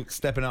feel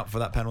stepping up for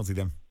that penalty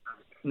then?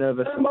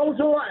 Nervous. I was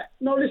all right.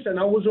 No, listen,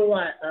 I was all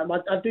right.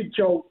 I did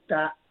joke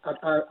that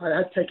I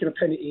had taken a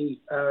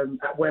penalty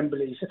at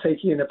Wembley, so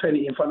taking a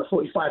penalty in front of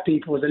 45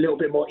 people was a little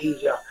bit more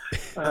easier.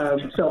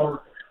 So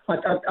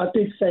I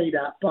did say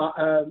that, but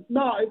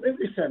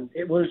listen,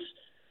 it was.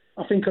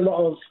 I think a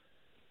lot of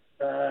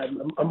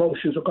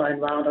emotions were going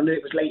around. I knew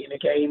it was late in the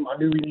game. I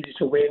knew we needed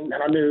to win,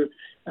 and I knew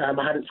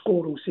I hadn't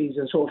scored all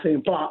season, sort of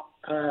thing. But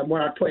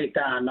when I put it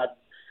down, I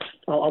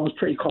was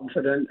pretty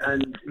confident.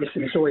 And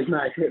listen, it's always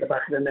nice to hit the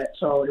back of the net,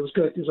 so it was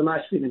good. It was a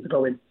nice feeling to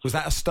go in. Was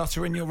that a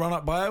stutter in your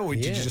run-up, Bayo, or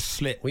did you just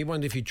slip? We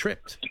wondered if you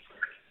tripped.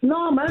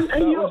 No, man.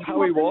 That was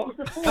how he walked.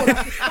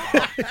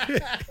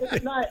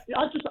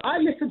 I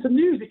listened to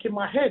music in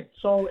my head,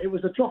 so it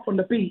was a drop on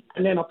the beat,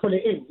 and then I put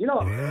it in. You know,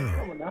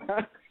 come on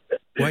now.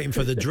 Waiting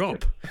for the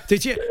drop.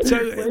 Did you? So,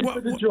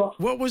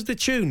 what was the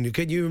tune?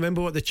 Can you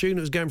remember what the tune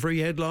that was going through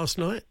your head last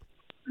night?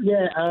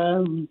 Yeah,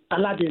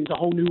 Aladdin's A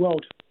Whole New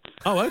World.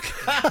 Oh, okay.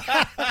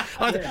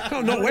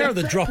 I'm not aware of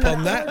the drop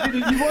on that.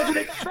 You wasn't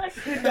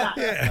expecting that.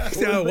 Yeah.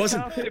 No, I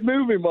wasn't. It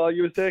moving while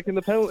you were taking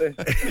the penalty.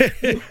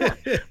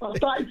 I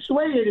started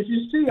swaying. If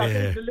you see, I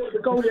gave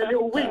the goalie a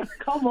little wink.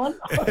 Come on.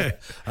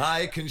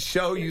 I can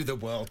show you the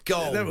world.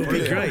 Go. That would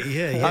be great.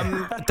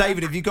 Yeah.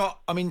 David, have you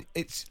got? I mean,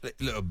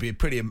 it'll be a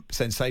pretty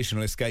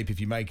sensational escape if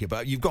you make it,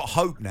 but you've got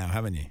hope now,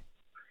 haven't you?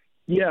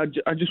 Yeah,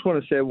 I just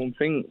want to say one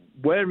thing.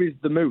 Where is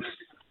the Moose?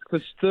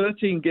 Because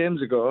 13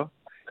 games ago,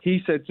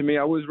 he said to me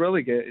I was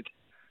relegated.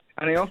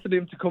 and he offered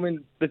him to come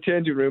in the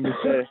changing room and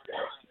say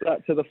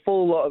that to the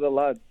full lot of the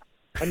lads.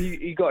 And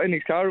he got in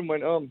his car and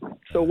went home.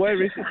 So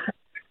where is he?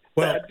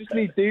 Well, I just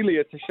need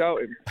Delia to shout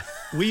him.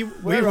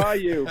 Where are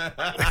you?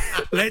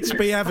 Let's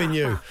be having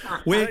you.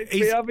 Let's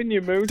be having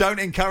you, Moose. Don't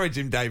encourage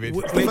him, David.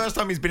 It's the first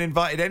time he's been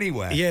invited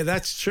anywhere. Yeah,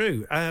 that's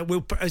true.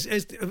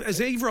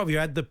 Has either of you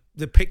had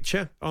the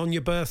picture on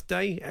your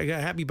birthday?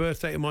 Happy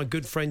birthday to my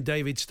good friend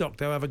David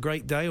Stockdale. Have a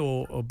great day.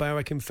 Or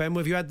Barrack and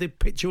Fenway. Have you had the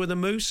picture with the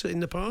Moose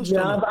in the past?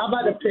 Yeah, I've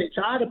had a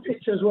picture. I had a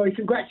picture as well. He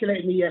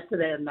congratulated me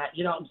yesterday and that.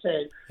 You know what I'm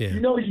saying? Yeah. You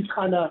know, you've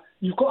got to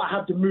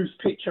have the Moose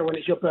picture when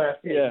it's your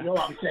birthday. Yeah. You know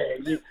what I'm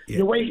saying?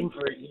 You're waiting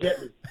for it. You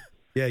get me?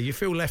 Yeah, you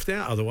feel left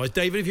out otherwise.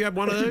 David, have you had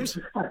one of those?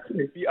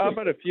 Yeah, I've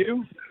had a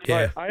few.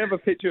 Yeah. I have a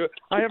picture.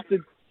 I have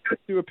to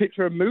do a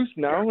picture of Moose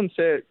now and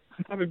say,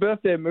 happy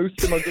birthday, Moose,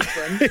 to my good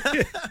friend.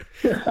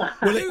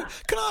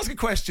 Can I ask a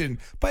question?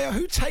 Bayo,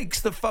 who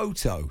takes the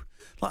photo?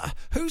 Like,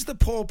 who's the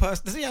poor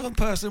person? Does he have a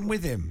person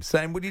with him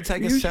saying, would you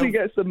take a selfie? Usually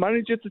gets the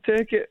manager to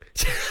take it.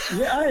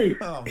 Yeah, hey,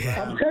 I'm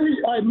telling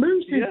you,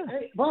 Moose is,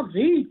 hey, Bob,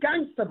 he's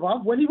gangster,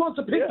 Bob. When he wants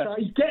a picture,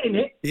 he's getting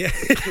it. Yeah.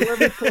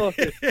 Whoever's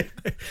closest.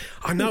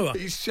 I know.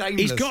 He's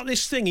shameless. He's got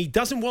this thing. He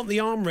doesn't want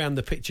the arm round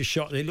the picture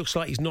shot and it looks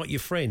like he's not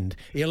your friend.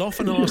 He'll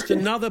often ask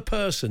another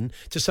person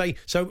to say,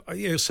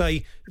 he'll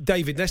say,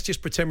 David, let's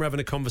just pretend we're having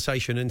a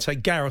conversation and say,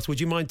 Gareth, would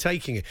you mind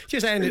taking it?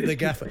 Just hand it to the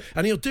gaffer.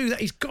 And he'll do that.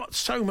 He's got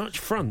so much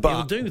front.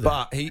 He'll do that.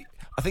 But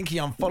I think he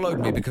unfollowed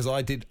me because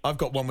I've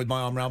got one with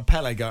my arm around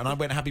Pele and I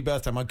went, happy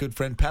birthday, my good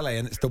friend Pele,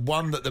 and it's the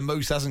one that the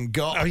Moose hasn't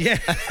got. Oh, yeah.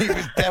 He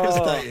was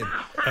devastated.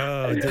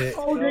 Oh, dear.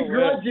 Holding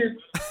grudges.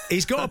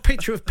 He's got a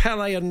picture of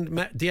Pele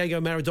and Diego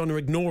Maradona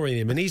ignoring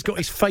him, and he's got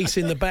his face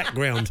in the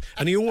background,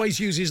 and he always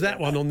uses that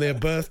one on their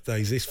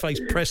birthdays, his face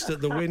pressed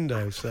at the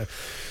window. So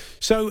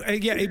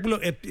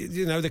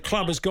the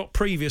club has got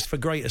previous for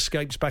great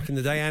escapes back in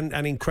the day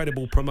and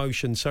incredible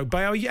promotion. So,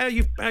 Bayo,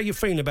 how you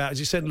feeling about it? As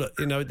you said, look,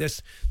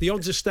 the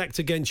odds are stacked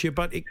against you,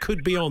 but it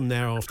could be on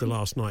now after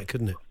last night,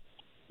 couldn't it?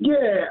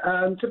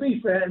 Yeah, to be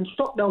fair, and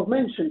Stockdale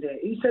mentioned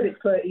it. He said it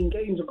 13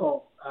 games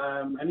ago,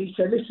 and he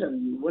said,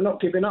 listen, we're not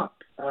giving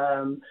up.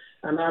 And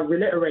I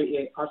reiterate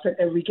it. I said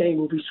every game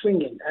will be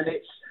swinging. And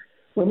it's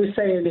when we're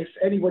saying if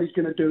anybody's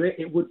going to do it,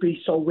 it would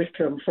be Sol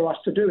Wickham for us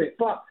to do it.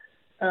 But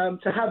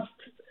to have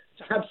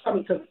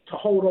something to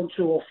hold on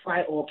to or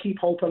fight or keep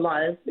hope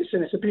alive,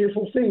 listen, it's a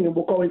beautiful thing. And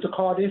we'll go into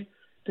Cardiff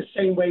the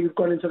same way we've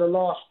gone into the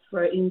last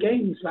 13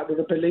 games, like with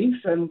a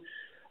belief. And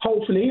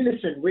hopefully,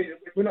 listen,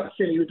 we're not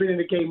silly. We've been in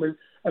the game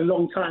a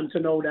long time to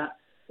know that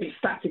it's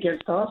stacked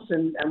against us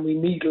and we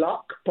need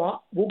luck.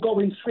 But we'll go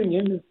in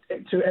swinging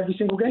to every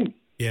single game.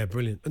 Yeah,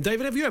 brilliant. And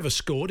David, have you ever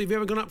scored? Have you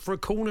ever gone up for a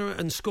corner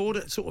and scored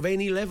at sort of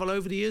any level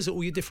over the years at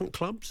all your different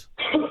clubs?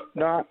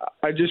 No,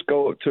 I just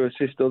go up to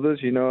assist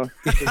others, you know.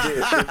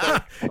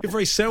 You're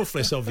very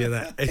selfless of you,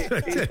 that.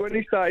 It's when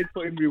he started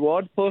putting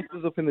reward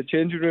posters up in the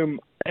changing room.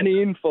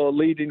 Any info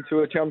leading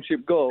to a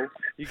championship goal,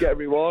 you get a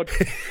reward.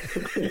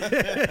 You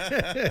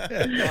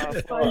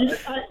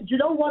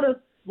know, one of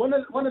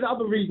the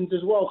other reasons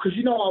as well, because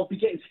I'll be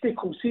getting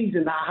stick all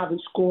season that I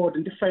haven't scored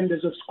and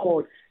defenders have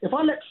scored. If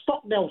I let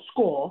Stockdale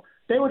score,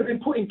 they would have been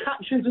putting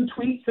captions and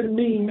tweets and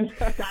memes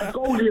that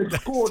goalie had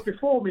scored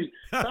before me.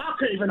 So I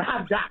couldn't even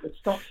have that with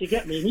Stocks, you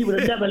get me? And he would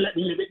have never let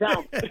me live it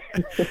down.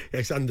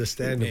 It's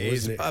understandable,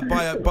 isn't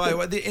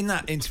it? In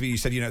that interview, you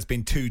said, it's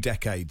been 2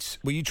 decades.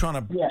 Were you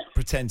trying to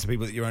pretend to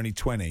people that you're only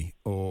 20?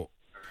 Or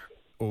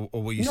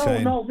were you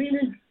saying... No,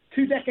 meaning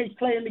 2 decades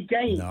playing the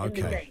game. No, okay.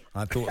 In the game.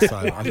 I thought so.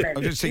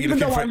 I'm just saying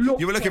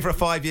you were looking for a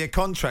 5-year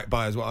contract,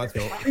 Bayo, is what I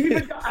thought.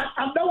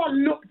 I know I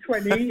look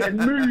 20 and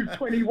move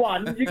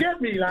 21. You get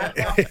me?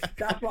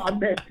 That's what I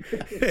meant.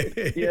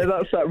 Yeah,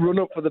 that's that run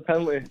up for the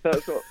penalty.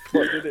 That's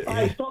what did it.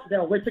 Hey,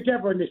 Stockdale, we're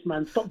together in this,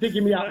 man. Stop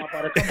digging me out, my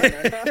brother. Come on,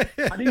 man.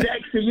 I need an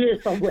extra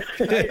year somewhere.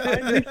 I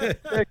missed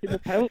taking the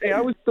penalty.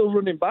 I was still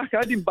running back.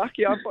 I didn't back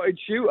it. I thought he'd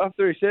shoot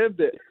after he saved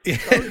it.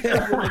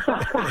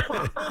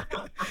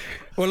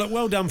 Well, look,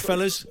 well done,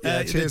 fellas.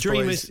 Cheers,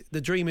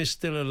 the dream is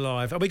still alive.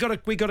 We got a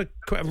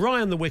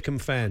Ryan, the Wickham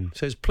fan,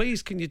 says,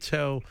 please can you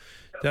tell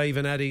Dave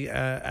and Addy,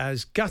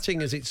 as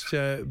gutting as it's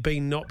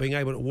been not being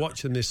able to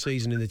watch them this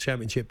season in the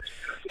Championship,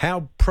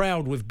 how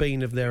proud we've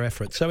been of their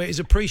efforts. So it is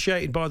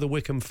appreciated by the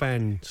Wickham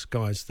fans,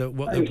 guys,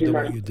 what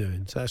you're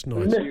doing. So that's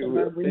nice.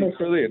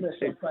 Brilliant.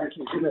 Thank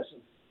you.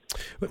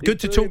 Good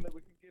to talk. We can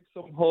give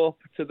some hope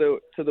to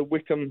the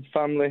Wickham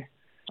family.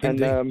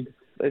 Indeed. And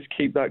let's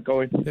keep that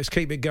going. Let's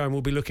keep it going.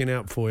 We'll be looking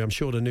out for you. I'm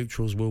sure the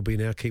neutrals will be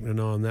now, keeping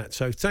an eye on that.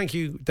 So thank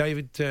you,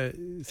 David.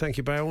 Thank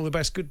you, Bayo. All the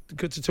best.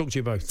 Good to talk to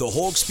you both. The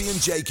Hawksbee and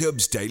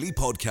Jacobs Daily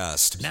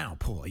Podcast. Now,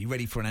 Paul, are you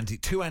ready for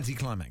two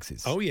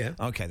anticlimaxes? Oh, yeah.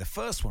 Okay, the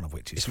first one of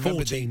which is... It's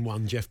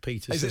 14-1, Jeff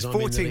Peters. Is it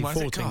 14-1?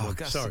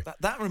 14-1. Sorry.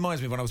 That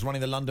reminds me of when I was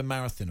running the London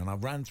Marathon and I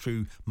ran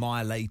through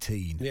mile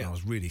 18. Yeah. And I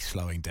was really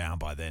slowing down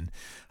by then.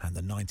 And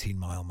the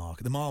 19-mile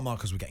marker. The mile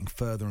markers were getting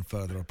further and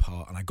further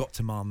apart. And I got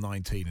to mile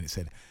 19 and it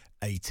said...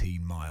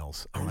 18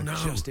 miles. Oh, I'm no.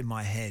 just in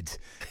my head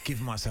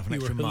giving myself an You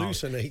extra were mile.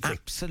 hallucinating.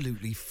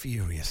 Absolutely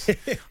furious.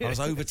 I was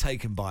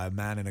overtaken by a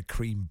man in a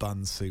cream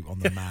bun suit on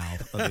the Mall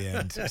at the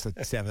end.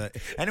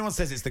 Anyone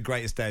says it's the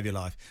greatest day of your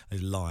life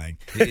is lying.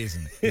 It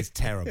isn't. It's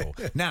terrible.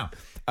 Now,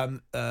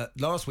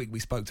 last week we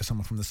spoke to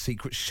someone from the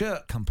Secret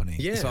Shirt Company.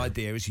 Yeah. This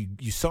idea is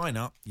you sign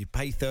up, you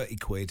pay 30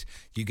 quid,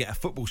 you get a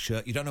football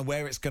shirt. You don't know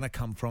where it's going to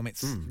come from.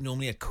 It's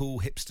normally a cool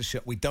hipster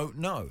shirt. We don't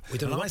know. We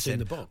don't know And I what's in said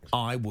the box.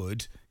 I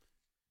would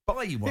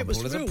buy you one,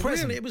 Paul, as a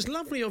present. Really, it was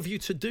lovely of you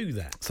to do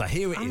that. So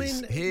here it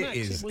is. Max, Here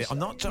is. it was- I'm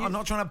not trying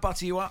to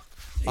butter you up.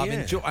 I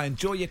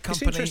enjoy your It's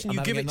company. interesting. I'm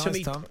You give having it a to nice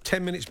me time.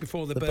 10 minutes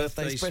before the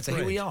birthday spread. So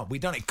here we are. We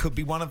done it. Could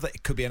be one of the.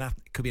 It could be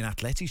an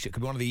athletic shirt. Could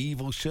be one of the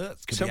evil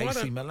shirts. Could be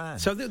AC Milan.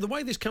 So the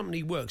way this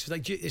company works is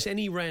it's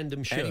any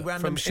random shirt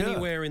random from shirt.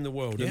 anywhere in the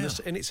world, Yeah.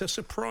 and it's a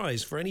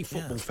surprise for any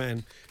football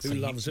fan who So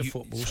loves a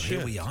football so shirt.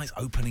 Here we are. He's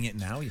opening it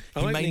now. He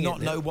I'm may opening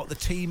not it now. know what the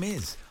team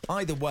is.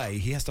 Either way,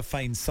 he has to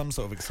feign some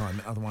sort of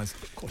excitement. Otherwise,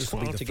 It's this will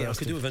quite be hard the to get. I first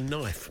could do of- with a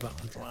knife, but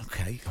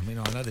Okay. I mean,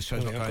 I know the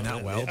show's not going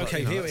out well. but, Okay,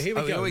 you know, here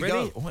we oh, go. Here we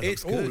Ready? go. Oh, it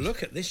looks good.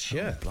 Look at this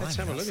shirt. Oh, Let's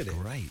have a look at that's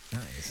it. Great.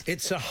 That is.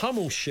 It's a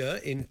Hummel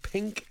shirt in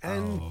pink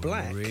and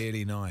black.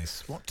 Really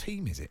nice. What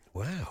team is it?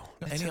 Wow.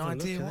 Got Let's any have a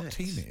look idea at what that.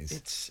 team it is?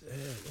 It's.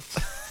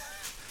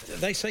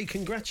 They say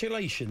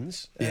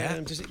congratulations.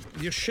 Yeah.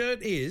 Your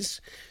shirt is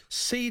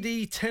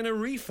CD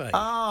Tenerife.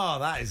 Oh,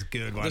 that is a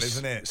good one, the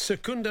isn't it?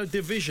 Secundo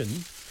division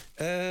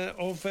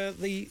of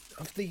the.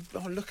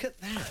 Oh, look at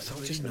that! That's a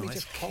really Let me nice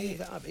just hold kit.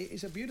 that up. It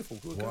is a beautiful.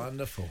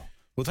 Wonderful.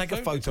 We'll take a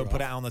photo and put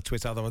it out on the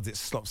Twitter, otherwise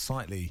it's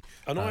slightly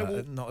And I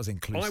will, not as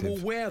inclusive. I will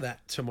wear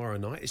that tomorrow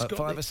night. It's got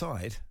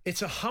five-a-side?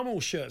 It's a Hummel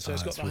shirt, so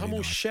it's got that's the really Hummel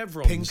nice.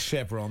 chevrons. Pink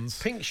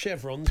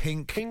chevrons.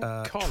 Pink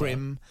collar.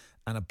 trim.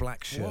 And a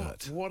black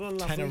shirt. What a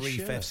lovely Tenerife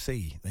shirt.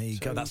 FC. There you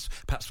go.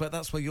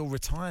 That's where you'll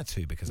retire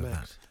to because of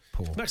that,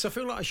 Paul. Max, I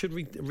feel like I should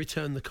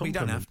return the You compliment.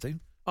 don't have to.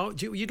 Oh,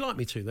 you'd like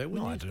me to, though,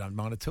 wouldn't No, you? I don't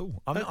mind at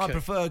all. I Okay.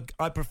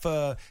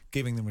 prefer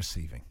giving than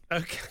receiving.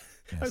 Okay.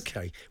 Yes.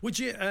 Okay. Would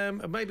you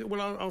maybe?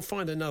 Well, I'll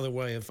find another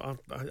way of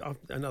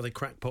another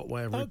crackpot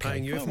way of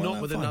repaying you. If well,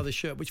 not with fine. another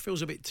shirt, which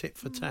feels a bit tit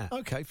for tat.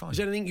 Okay, fine. Is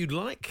there anything you'd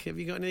like? Have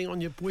you got anything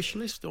on your wish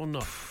list or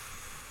not?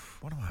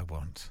 What do I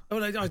want?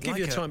 Oh, I'll give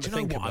you time to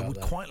think do you know what? about I would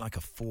that. quite like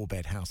a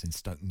 4-bed house in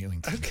Stoke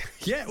Newington. Okay.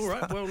 Yeah. All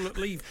right. Well, look,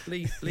 leave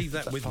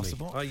that with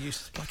possible? me. I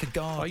used Like a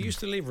garden. I used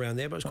to live around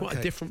there, but it was quite a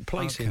Okay. different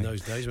place in Okay.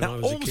 those days when now, I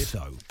was a kid.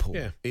 Also, Paul,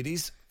 Yeah. it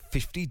is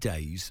 50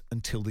 days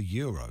until the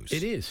Euros.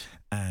 It is.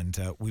 And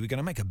we were going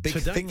to make a big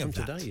Today, thing of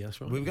from that. today,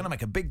 that's right. We were going to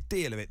make a big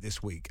deal of it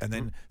this week, and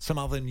then some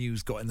other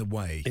news got in the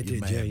way. It you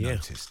did, may have yeah.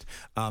 noticed.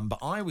 But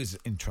I was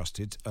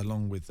entrusted,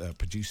 along with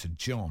producer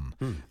John,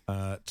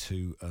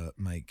 to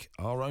make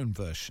our own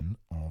version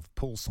of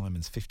Paul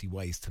Simon's 50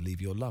 Ways to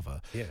Leave Your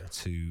Lover. Yeah.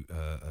 To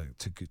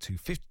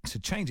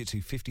change it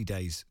to 50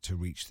 days to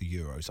reach the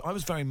Euros. I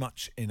was very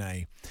much in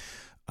a.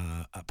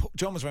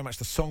 John was very much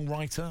the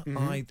songwriter.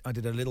 I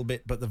did a little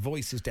bit, but the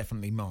voice is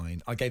definitely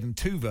mine. I gave him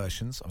two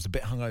versions. I was a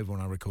bit hungover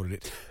when I recorded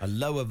it. A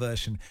lower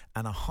version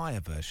and a higher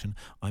version.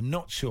 I'm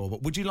not sure,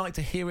 but would you like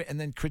to hear it and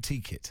then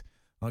critique it?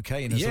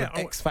 Okay, in a sort of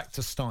X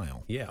Factor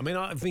style. Yeah, I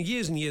mean, for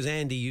years and years,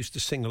 Andy used to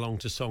sing along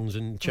to songs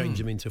and change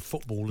them into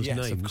footballers'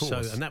 Yes, of names.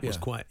 course, And that was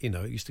yeah. quite, it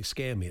used to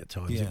scare me at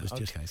times. Yeah, It was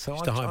just, okay. So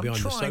just to hide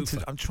behind the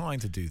sofa. I'm trying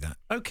to do that.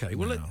 Okay,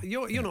 well, now.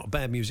 you're not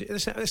bad music.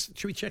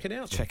 Should we check it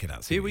out? then? Check it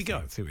out. Here we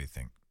go. See what you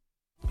think.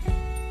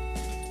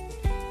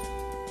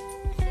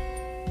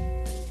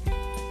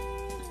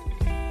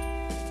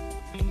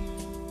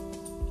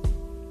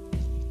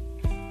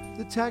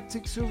 The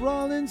tactics are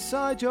all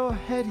inside your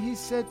head, he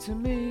said to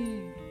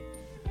me.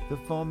 The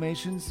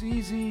formation's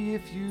easy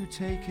if you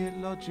take it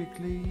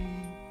logically.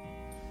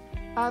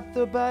 At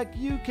the back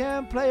you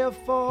can play a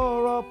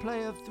 4 or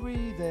play a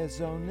 3.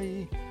 There's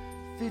only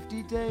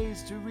 50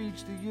 days to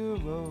reach the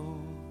Euros.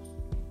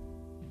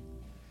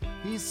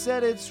 He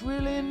said it's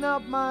really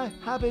not my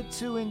habit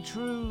to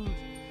intrude,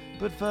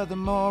 but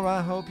furthermore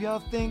I hope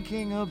you're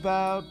thinking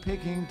about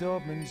picking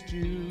Dortmund's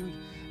Jude.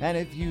 And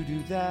if you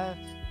do that,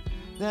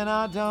 then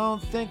I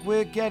don't think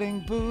we're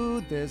getting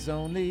booed. There's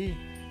only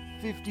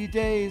 50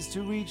 days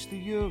to reach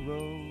the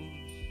Euros.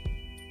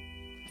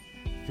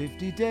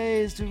 50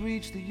 days to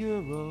reach the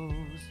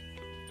Euros.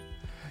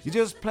 You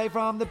just play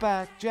from the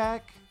back,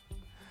 Jack.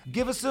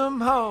 Give us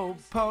some hope,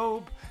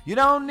 Pope. You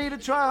don't need to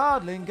try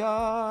hard,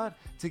 Lingard,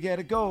 to get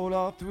a goal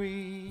or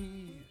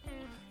 3.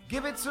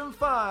 Give it some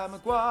fire,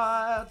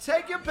 Maguire.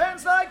 Take your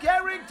pens like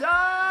Eric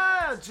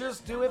Dyer.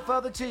 Just do it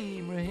for the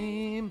team,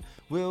 Raheem.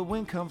 We'll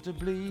win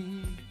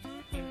comfortably.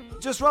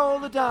 Just roll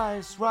the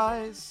dice,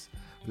 Rice.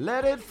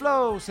 Let it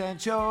flow,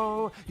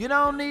 Sancho. You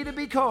don't need to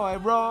be coy,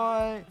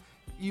 Roy.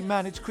 You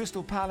manage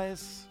Crystal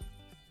Palace.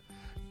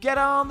 Get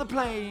on the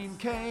plane,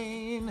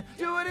 Kane.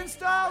 Do it in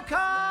style,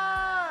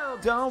 Kyle.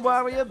 Don't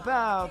worry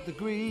about the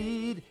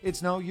greed.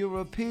 It's no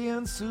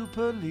European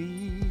Super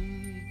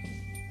League.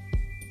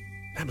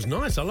 That was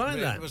nice. I like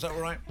that. Was that all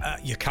right?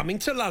 You're coming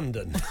to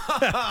London.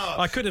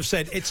 I could have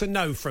said, it's a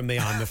no from me,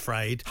 I'm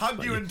afraid.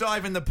 Hug you and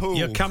dive in the pool.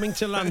 You're coming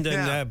to London.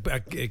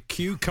 Yeah.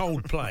 Cue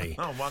Coldplay.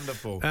 Oh,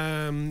 wonderful.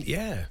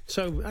 Yeah.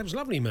 So that was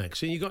lovely, Max.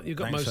 So you got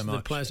Thanks most so of the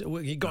much. players.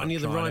 You got any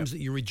of the rhymes that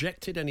you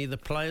rejected? Any of the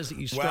players that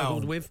you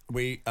struggled with?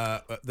 We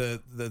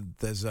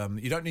there's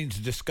you don't need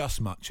to discuss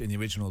much in the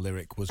original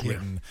lyric was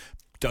written.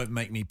 Don't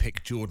make me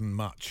pick Jordan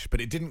much, but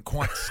it didn't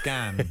quite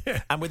scan.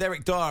 And with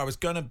Eric Dyer, I was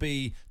going to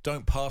be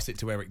don't pass it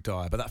to Eric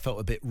Dyer, but that felt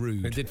a bit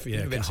rude. It did,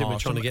 a bit we're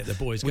harsh. trying to get the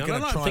boys going. I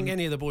don't think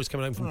any of the boys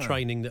coming home from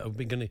training that are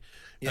going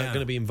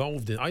to be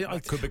involved in.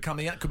 Could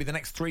be the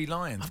next 3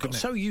 Lions. I've got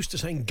so used to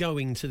saying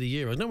going to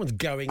the Euros. No one's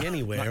going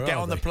anywhere. Get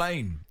on the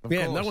plane. Of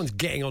course. No one's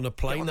getting on a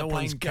plane. No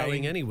one's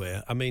going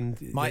anywhere. I mean,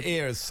 my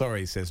ear is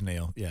sorry, says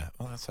Neil. Yeah,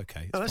 well, that's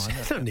okay.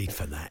 There's no need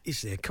for that,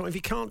 is there? If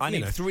you can't, I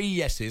need 3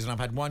 yeses, and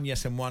I've had 1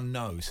 yes and 1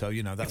 no. So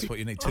that's what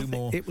you need. 2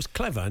 more. It was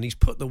clever, and he's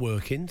put the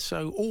work in.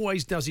 So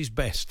always does his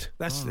best.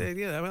 That's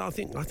I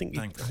think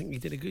you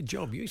did a good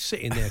job. You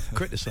sitting there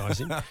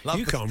criticising.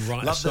 You can't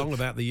write a song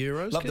about the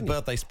Euros. Love the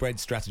birthday spread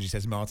strategy,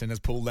 says Martin, as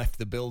Paul left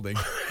the building.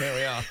 Here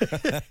we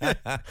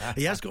are.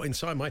 He has got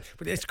inside my.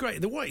 But it's great.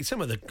 The way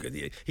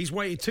he's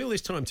waited till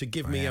this time to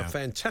give me a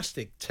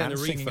fantastic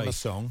Tenerife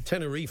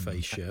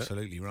shirt.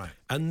 Absolutely right.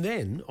 And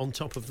then on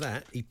top of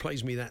that, he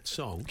plays me that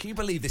song. Can you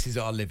believe this is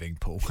our living,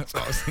 Paul? That's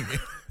what I was thinking.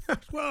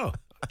 Well,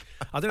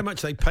 I don't know how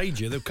much they paid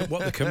you,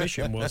 what the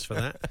commission was for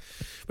that.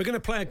 We're going to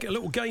play a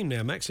little game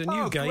now, Max. A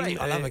new game. Great.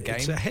 I love a game.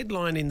 It's a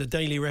headline in the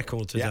Daily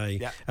Record today,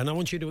 yeah. and I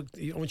want you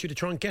to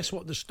try and guess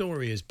what the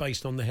story is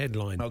based on the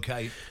headline.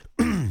 Okay.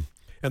 And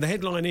the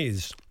headline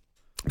is.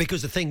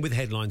 Because the thing with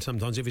headlines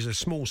sometimes, if it's a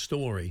small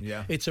story,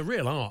 it's a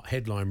real art,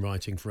 headline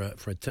writing for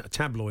a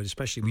tabloid,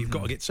 especially. You've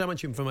got to get so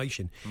much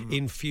information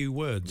in few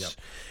words. Yep.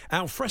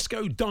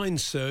 Alfresco dine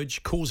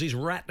surge causes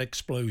rat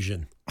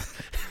explosion.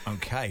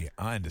 Okay,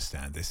 I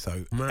understand this.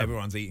 So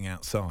everyone's eating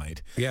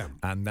outside. Yeah.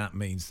 And that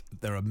means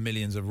there are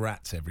millions of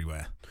rats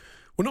everywhere.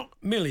 Well, not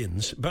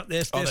millions, but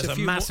there's a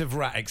massive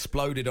rat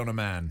exploded on a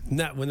man.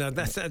 No,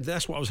 that's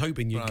what I was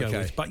hoping you'd go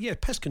with. But yeah,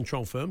 pest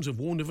control firms have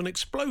warned of an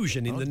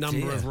explosion in the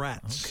number of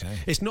rats. Okay.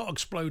 It's not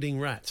exploding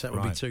rats. That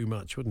would be too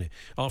much, wouldn't it?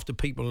 After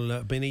people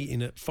have been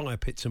eating at fire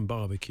pits and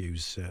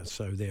barbecues.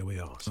 So there we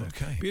are. So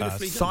okay.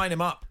 Beautifully done. Sign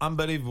him up.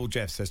 Unbelievable,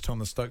 Jeff, says Tom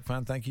the Stoke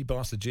fan. Thank you.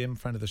 Bastard Jim,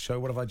 friend of the show.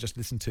 What have I just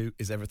listened to?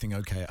 Is everything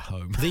okay at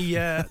home?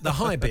 The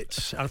high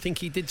bits. I think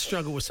he did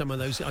struggle with some of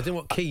those. I don't know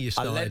what key you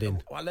started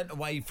in. I leant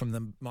away from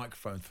the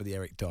microphone for the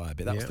Eric Dyer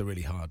bit. That was the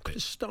really hard bit.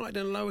 Just started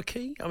in a lower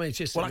key? I mean, it's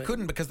just... Well, I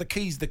couldn't because the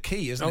key's the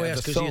key, isn't it? Oh, yeah,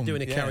 because you're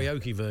doing a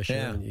karaoke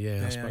version.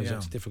 Yeah, I suppose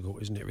that's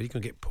difficult, isn't it? Really, you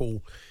can get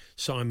Paul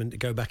Simon to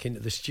go back into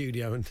the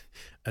studio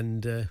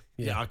and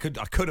I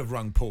could have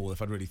rung Paul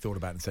if I'd really thought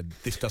about it and said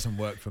this doesn't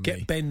work for me.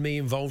 Get Ben Me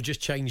involved. Just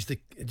change the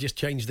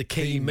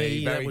key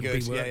me. Very that would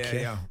good. be work.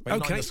 Yeah. But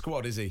he's not in the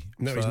squad, is he?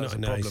 No, so he's not. That's a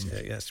No,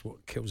 problem. that's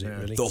what kills it.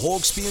 Really. The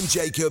Hawksby and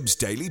Jacobs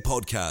Daily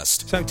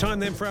Podcast. So time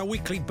then for our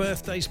weekly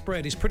birthday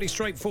spread. It's pretty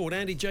straightforward.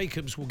 Andy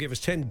Jacobs will give us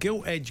 10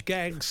 gilt-edge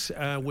gags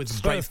with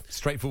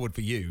straightforward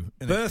for you.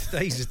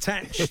 Birthdays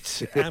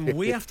attached, and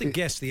we have to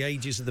guess the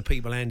ages of the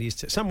people Andy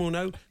is. Some will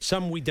know,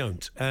 some we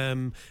don't.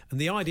 And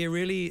the idea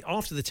really,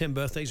 after the 10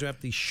 birthdays, we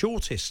have the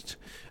shortest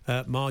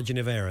margin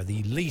of error,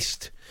 the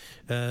least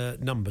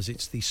numbers.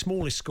 It's the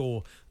smallest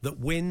score that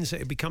wins.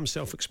 It becomes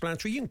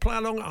self-explanatory. You can play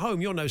along at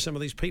home. You'll know some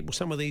of these people,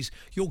 some of these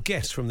you'll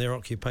guess from their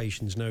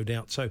occupations, no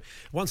doubt. So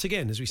once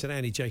again, as we said,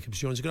 Andy Jacobs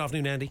joins us. Good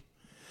afternoon, Andy.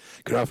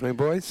 Good afternoon,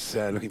 boys.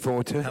 Looking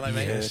forward to it. Hello,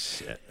 mate. Nice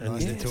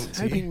to talk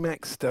to hoping you.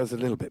 Max does a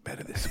little bit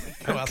better this week.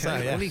 Well,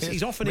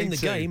 he's often in the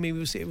game. He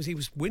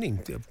was winning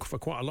for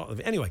quite a lot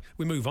of it. Anyway,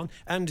 we move on.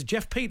 And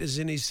Jeff Peters is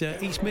in his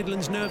East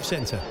Midlands Nerve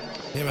Centre.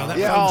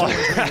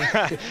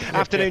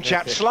 Afternoon,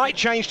 chaps. Slight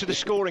change to the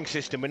scoring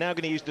system. We're now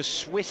going to use the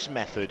Swiss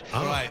method.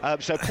 All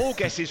right. So Paul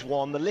guesses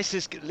one, the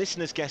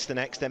listeners guess the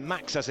next, then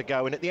Max has a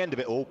go, and at the end of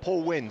it all,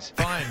 Paul wins.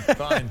 Fine.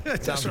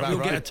 That's right. We'll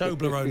get a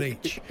Toblerone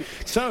each.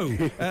 So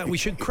we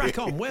should crack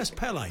on. Where's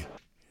Pele?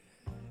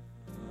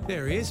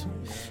 There he is.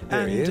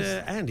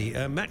 Andy,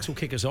 Max will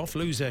kick us off.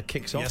 Loser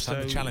kicks off. Yes,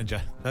 I'm the challenger.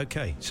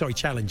 Okay. Sorry,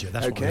 challenger.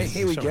 That's what I mean.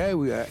 Here we go.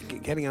 We are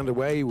getting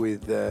underway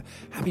with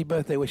happy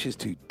birthday wishes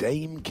to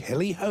Dame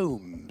Kelly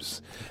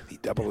Holmes, the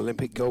double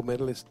Olympic gold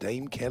medalist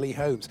Dame Kelly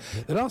Holmes.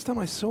 The last time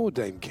I saw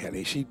Dame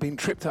Kelly, she'd been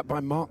tripped up by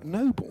Mark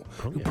Noble,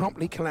 who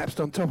promptly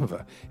collapsed on top of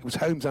her. It was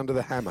Holmes under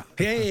the hammer.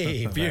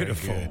 Hey,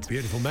 beautiful.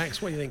 Beautiful.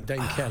 Max, what do you think,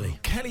 Dame Kelly?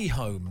 Kelly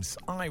Holmes,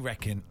 I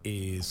reckon,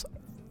 is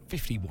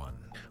 51.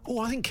 Oh,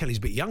 I think Kelly's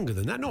a bit younger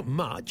than that. Not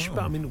much,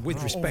 but I mean,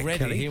 with respect, already,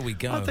 Kelly. here we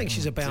go. I think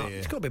she's she's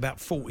got to be about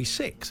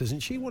 46,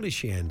 isn't she? What is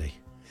she, Andy?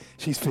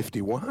 She's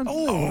 51.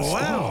 Oh,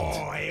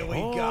 wow. Here we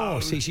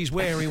go. See, she's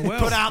wearing well.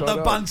 Put out the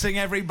bunting,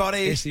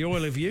 everybody. It's the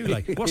oil of you.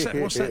 What's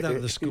that down to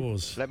the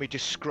scores? Let me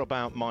just scrub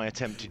out my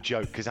attempted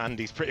joke, because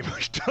Andy's pretty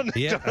much done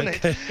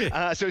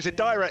it. So it's a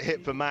direct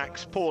hit for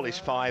Max. Paul is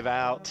 5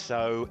 out,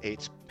 so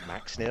it's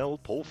Max 0,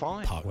 Paul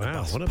 5. Park the Wow,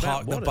 bus. what about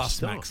Park the what a bus,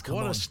 start. Max. Come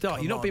What on, a start.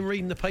 come You've not on. been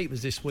reading the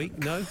papers this week,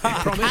 no? You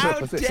How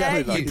promise?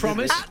 dare you? You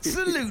promise?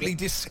 Absolutely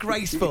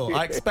disgraceful.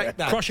 I expect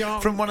that Cross your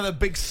heart. from one of the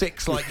big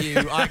six like you.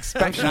 I I'm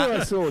expect sure I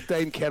that. saw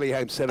Dame Kelly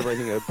Holmes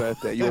celebrating her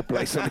birthday at your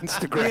place on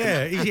Instagram.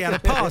 Yeah, he had a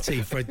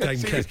party for Dame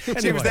Kelly.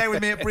 She was there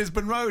with me at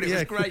Brisbane Road. It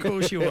was great. Of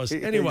course she was.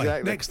 Anyway,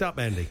 Exactly. next up,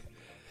 Andy.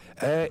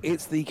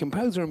 It's the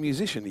composer and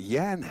musician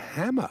Jan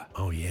Hammer.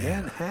 Oh, yeah.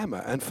 Jan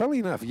Hammer. And funnily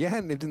enough,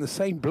 Jan lived in the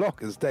same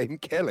block as Dame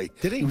Kelly.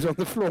 Did he? He was on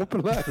the floor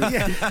below.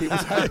 Yeah. It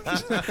was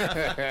Holmes.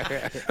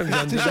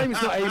 It's a shame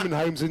it's not Eamon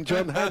Holmes and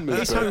John Hanman's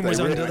His home was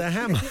birthday, under really. the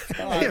hammer.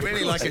 Oh,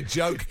 really like a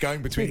joke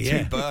going between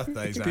Yeah. two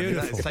birthdays. Andy.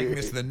 Beautiful. That's taking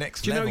this to the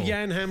next Do you know level. who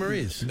Jan Hammer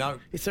is? No.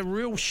 It's a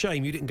real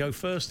shame you didn't go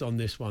first on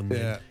this one,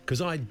 Yeah.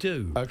 because I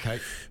do. Okay.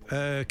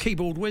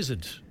 Keyboard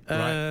wizard.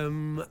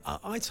 Right.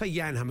 I'd say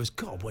Jan Hammer's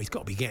he's got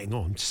to be getting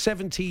on.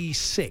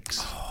 76.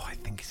 Oh, I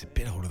think it's a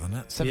bit older than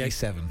that.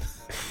 77.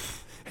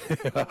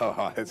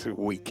 Oh, that's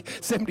weak.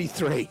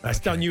 73. That's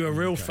done you a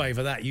real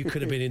favour, that. You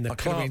could have been in the I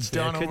could have been class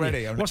there, done couldn't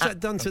already. you? What's that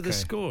done to the Okay.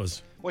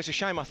 scores? Well, it's a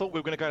shame. I thought we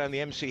were going to go down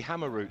the MC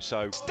Hammer route,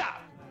 so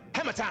stop!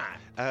 Hammer time!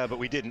 But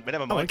we didn't, but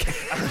never mind. Okay.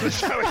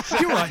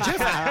 You're right,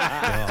 Jeff.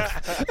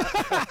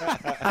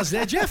 How's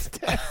there, Jeff?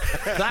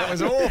 That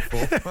was awful.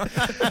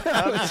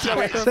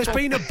 There's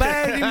been a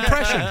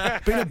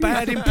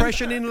bad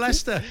impression in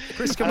Leicester.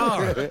 Chris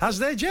Kamara. How's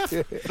there, Jeff?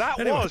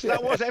 That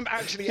was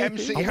actually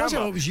MC Oh, Hammer. was it?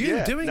 Oh, it was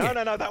you doing it?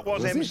 No, that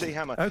was MC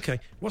Hammer. Okay.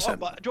 What's that?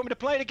 But do you want me to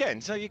play it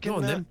again so you can? Go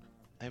on, then.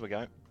 Here we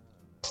go.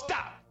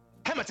 Stop!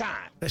 Hammer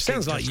time! That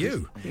sounds like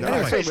you. No,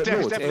 Anyway. It's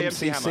definitely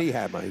MC MCC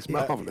Hammer. Hammer. It's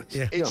marvellous.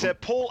 Yeah. It's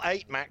Paul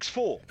 8, Max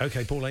 4.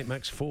 Okay, Paul 8,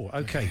 Max 4.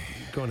 Okay,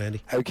 go on,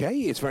 Andy. Okay,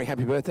 it's very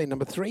happy birthday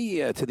number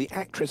 3 to the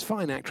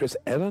fine actress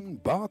Ellen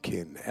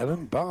Barkin.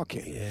 Ellen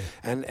Barkin. Yeah.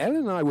 And Ellen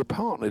and I were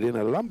partnered in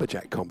a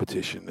lumberjack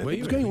competition. And Were it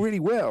you was going really? really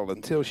well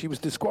until she was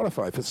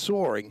disqualified for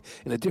soaring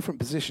in a different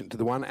position to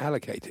the one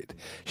allocated.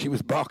 She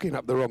was barking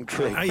up the wrong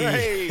tree.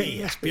 Hey,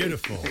 that's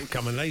beautiful.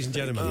 Come on, ladies and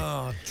gentlemen.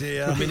 Oh,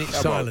 dear. A minute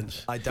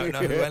silence. I don't know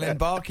who Ellen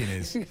Barkin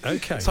is.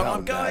 Okay. So Oh,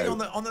 I'm going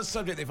no. on the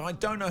subject. If I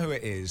don't know who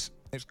it is,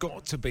 it's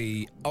got to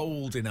be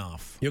old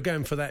enough. You're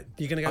going for that?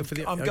 You're going to go for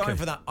the... I'm okay. going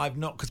for that. I've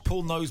not, because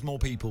Paul knows more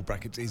people,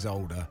 brackets, he's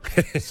older.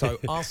 So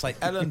I'll say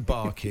Ellen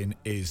Barkin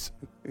is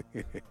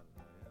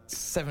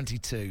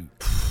 72.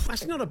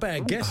 That's not a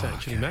bad guess,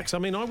 actually, Max. I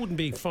mean, I wouldn't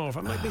be far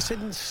from... Maybe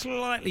said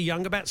slightly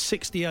young, about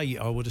 68,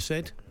 I would have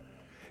said.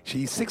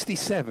 She's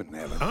 67,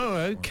 Ellen. Oh,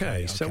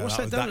 okay. So Okay, what's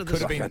that that done? could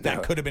have been- That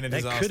that could have been a That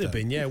disaster. could have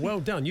been, yeah. Well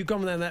done. You've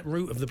gone down that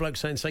route of the bloke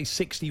saying, say,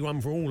 61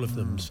 for all of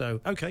them.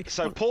 So, okay.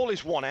 So Paul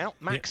is 1 out,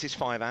 Max is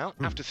 5 out.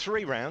 After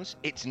 3 rounds,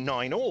 it's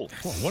 9 all.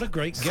 What a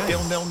great game. Still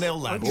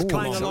 0-0, lads. Just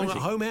playing Come on. along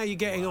at home. How are you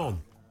getting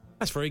on?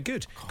 That's very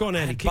good. Go on,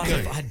 Andy. Keep I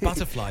going. had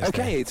butterflies.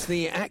 Okay, there. it's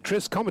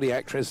the comedy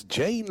actress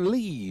Jane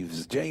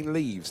Leaves. Jane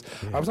Leaves.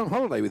 I was on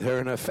holiday with her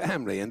and her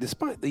family, and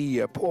despite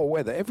the poor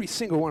weather, every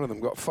single one of them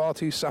got far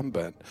too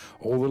sunburnt.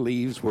 All the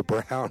leaves were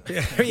brown.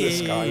 The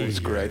sky was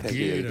grey. I think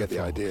you get the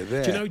idea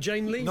there. Do you know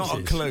Jane Leaves? Not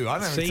a clue. I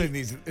don't See? think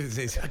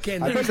these.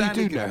 Again, I there's bet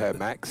you Andy- do know her,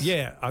 Max.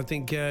 Yeah, I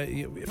think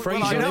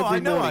Frasier. I know, Every I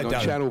know I morning on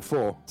don't. Channel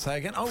 4. Say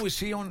again. Oh, is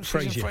she on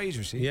Frasier. Frasier?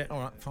 Is she? Yeah. All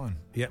right, fine.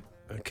 Yep.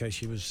 Okay,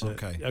 she was.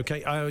 Okay.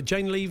 Okay.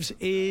 Jane Leaves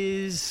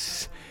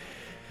is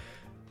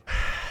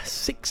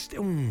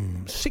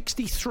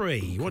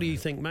 63. What do you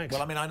think, Max?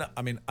 Well,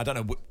 I don't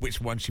know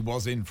which one she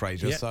was in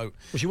Frasier. Yeah. So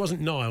Well, she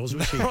wasn't Niles,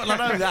 was she? well, I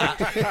know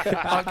that.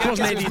 I guess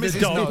Wasn't it Eddie was the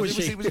Mrs. dog, Niles. was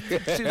she? She was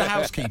the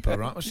housekeeper,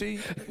 right? Was she?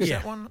 Is Yeah.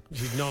 that one?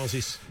 She's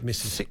Niles' Mrs.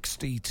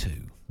 62.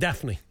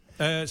 Daphne.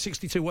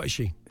 62. What is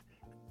she?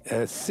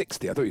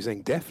 60. I thought you were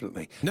saying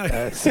definitely. No.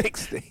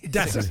 60.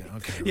 Definitely.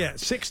 Okay. Yeah,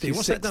 60. She's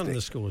What's that done 60. to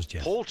the scores,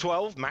 Jeff? Paul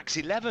 12, Max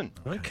 11.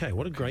 Okay,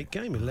 what a great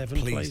game.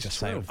 11 Please plays just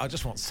 12. say. I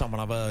just want someone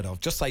I've heard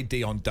of. Just say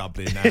Dion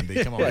Dublin,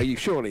 Andy. Come on. Well, you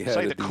surely heard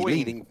Say of the the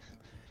Queen.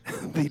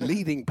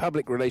 leading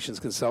public relations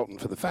consultant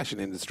for the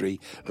fashion industry,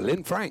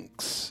 Lynn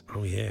Franks.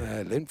 Oh,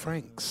 yeah. Lynn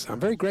Franks. I'm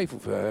very grateful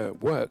for her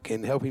work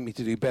in helping me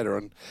to do better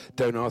on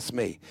Don't Ask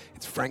Me.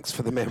 It's Franks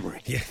for the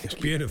memory. Yeah, it's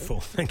beautiful.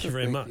 Thank you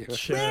very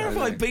much. Where have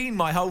I been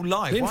my whole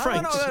life? Lynn Why have I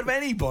not Franks. heard of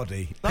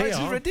anybody? Like, this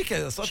is PR.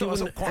 ridiculous. I She thought I was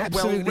wasn't quite well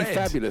Absolutely read.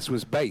 Fabulous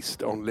was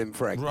based on Lynn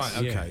Franks. Right,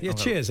 okay. Yeah, I'll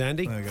cheers, go.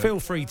 Andy. There you go. Feel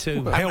free to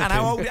help And him.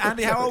 how old,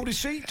 Andy, how old is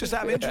she? Just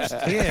out of interest.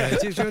 Yeah,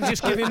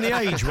 just give him the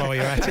age while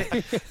you're at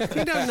it.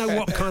 You don't know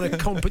what kind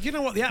of you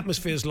know what the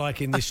atmosphere's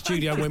like in this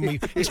studio when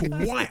it's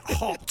white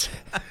hot.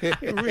 It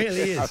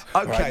really is.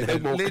 Okay, Right, no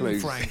then more Lynn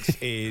clues. Franks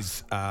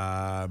is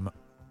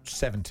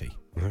 70.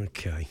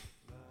 Okay.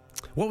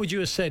 What would you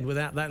have said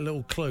without that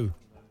little clue?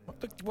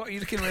 What are you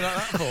looking at me like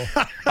that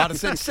for? I'd have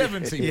said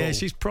 70. Yeah, Paul.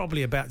 she's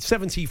probably about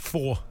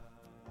 74.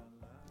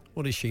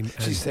 What is she?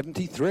 She's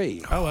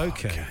 73. Oh,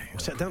 okay.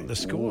 What's that done to the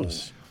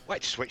scores? Well,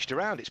 it's switched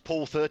around. It's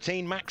Paul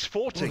 13, Max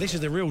 14. Well, this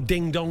is the real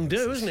ding dong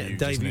do, isn't it? huge,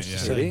 Dave isn't used it? to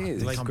Yeah. say. It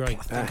is. Late I'm great.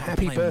 I think I'm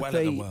Happy playing well at the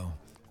birthday. well.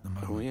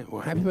 Oh, yeah.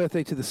 Well, happy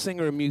birthday to the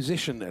singer and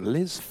musician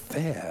Liz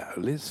Phair.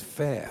 Liz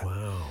Phair.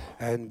 Wow.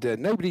 And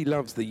nobody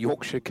loves the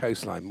Yorkshire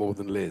coastline more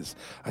than Liz.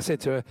 I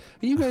said to her,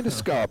 "Are you going to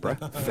Scarborough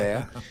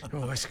Fair?"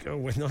 Nice. Oh,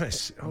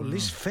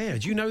 Liz Phair.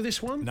 Do you know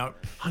this one? No.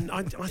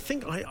 I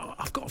think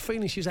I've got a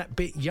feeling she's that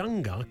bit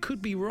younger. I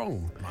could be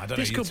wrong. I don't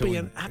this know, could be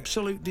an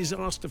absolute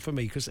disaster for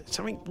me because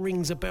something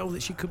rings a bell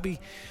that she could be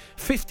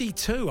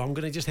 52. I'm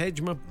going to just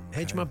hedge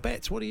my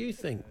bets. What do you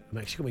think?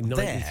 Max, she could be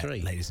 93.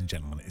 There, ladies and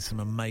gentlemen, it's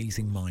some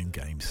amazing mind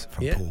games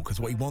from Paul,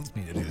 because what he wants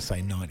me to do is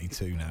say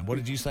 92 now. What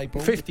did you say,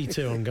 Paul?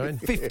 52, I'm going.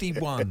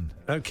 51.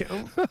 Okay.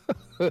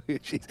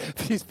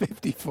 She's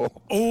 54.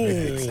 Oh.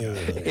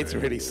 It's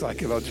really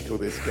psychological,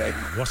 this game.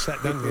 What's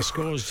that done to the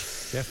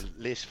scores, Jeff?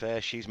 Liz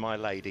Phair, she's my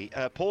lady.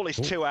 Paul is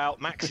 2 out,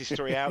 Max is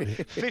 3 out.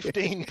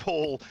 15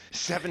 Paul,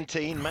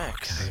 17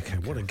 Max. Okay,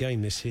 what a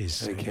game this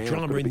is. Okay,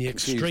 Drama in the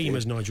extreme,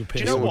 as Nigel Do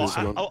Pearson. you know what?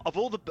 Of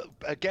all the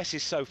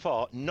guesses so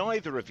far,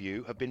 neither of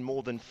you have been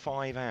more than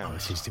 5 out.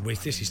 This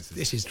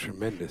is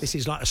tremendous. This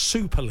is like a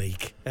Super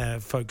League,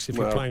 folks, if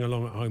you're playing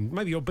along at home.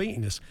 Maybe you're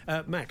beating us.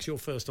 Max, you're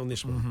first on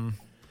this one. Mm-hmm.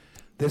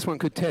 This one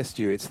could test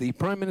you. It's the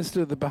Prime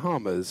Minister of the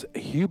Bahamas,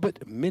 Hubert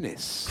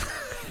Minnis.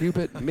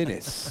 Hubert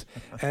Minnis.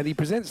 And he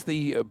presents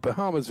the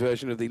Bahamas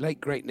version of the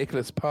late, great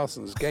Nicholas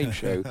Parsons game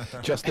show,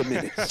 Just a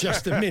Minnis.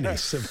 Just a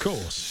Minnis, of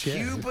course. Yeah.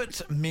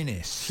 Hubert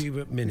Minnis.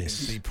 Hubert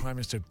Minnis. The Prime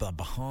Minister of the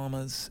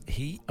Bahamas.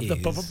 He is...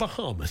 The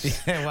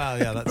Bahamas? Yeah, well,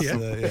 yeah, that's...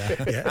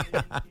 Yeah.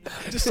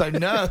 Just so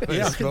nervous.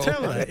 Yeah, I can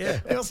tell that, yeah.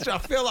 I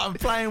feel like I'm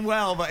playing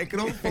well, but it can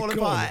all fall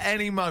apart at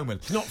any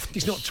moment.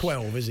 He's not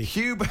 12, is he?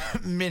 Hubert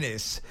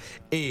Minnis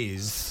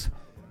is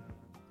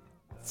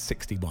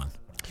 61.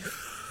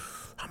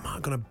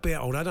 I'm going to be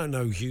old. I don't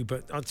know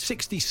Hubert. I'm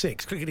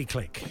 66. Clickety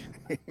click.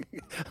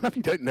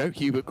 You don't know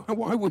Hubert.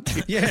 Why would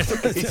you? Yeah.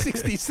 He's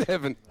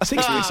 67.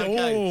 66.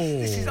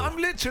 Okay. I'm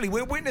literally,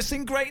 we're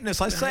witnessing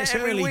greatness. I say it's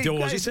every early week.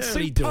 doors. It's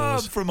early superb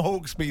doors. From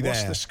Hawksby there.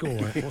 What's the score?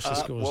 What's the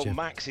score? Well,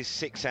 Max is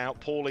 6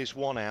 out. Paul is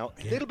 1 out.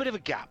 A little bit of a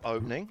gap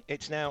opening.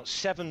 It's now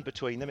 7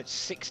 between them. It's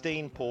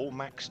 16 Paul,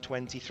 Max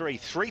 23.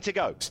 3 to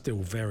go. Still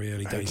very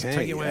early days. Okay.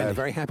 Take it away, Andy.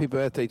 Very happy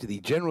birthday to the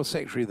General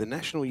Secretary of the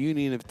National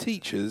Union of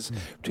Teachers,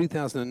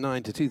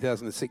 2009 to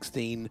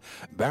 2016,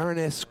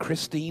 Baroness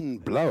Christine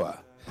Blower.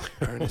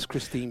 Baroness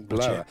Christine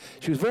Blower.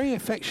 She was very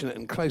affectionate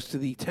and close to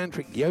the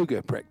tantric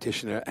yoga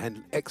practitioner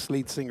and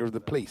ex-lead singer of The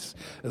Police.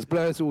 As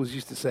Blowers always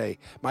used to say,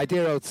 my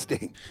dear old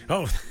Sting.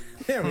 Oh,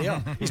 there we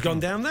are. He's gone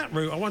down that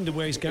route. I wonder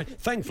where he's going.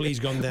 Thankfully, he's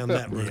gone down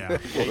that route. Yeah.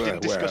 He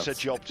didn't discuss her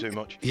job too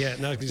much. Yeah,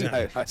 no,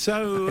 exactly. No.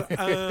 So,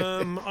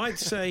 I'd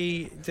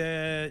say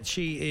that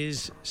she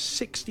is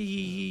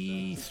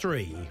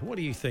 63. What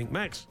do you think,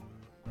 Max?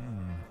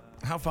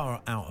 How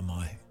far out am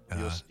I?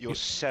 You're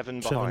 7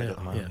 behind at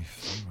the moment.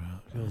 Yeah.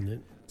 Go on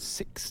then.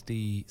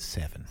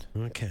 67.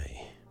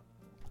 Okay.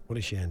 What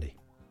is she, Andy?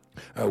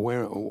 Who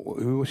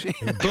was she?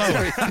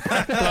 Blower.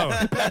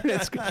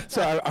 Baroness,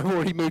 so I've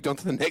already moved on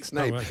to the next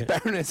name. Oh, okay.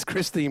 Baroness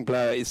Christine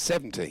Blower is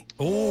 70.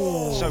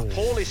 Oh. So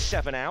Paul is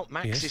 7 out,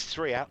 Max Yes. is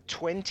 3 out,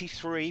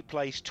 23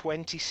 plays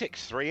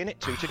 26, 3 in it,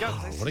 2 to go.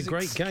 What a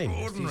great game.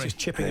 He's just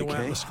chipping away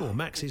Okay. at the score.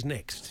 Max is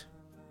next.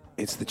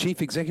 It's the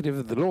Chief Executive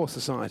of the Law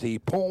Society,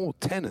 Paul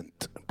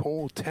Tennant.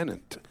 Paul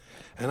Tennant.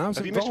 And I was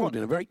Have you missed involved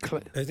one? in a very...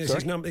 This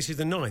is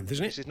the 9th,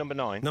 isn't it? This is number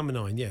 9. Number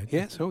 9, yeah.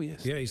 Yes, oh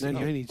yes. Yeah, he's no,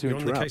 you need to you're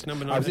on the interrupt. case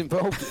number 9. I was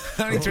involved.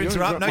 No need to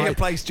interrupt. Know your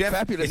place, Jeff.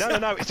 Fabulous. No,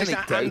 it's just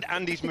anecdote.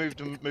 Andy's moved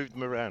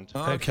them around.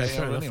 Oh, Okay,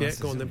 fair enough. anyway, Yeah,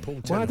 go on then, Paul.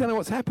 Well, I don't know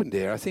what's happened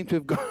here. I seem to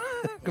have got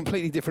a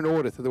completely different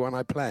order to the one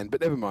I planned, but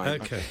never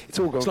mind. Okay. It's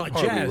all gone It's like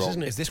horribly jazz, wrong.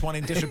 isn't it? Is this one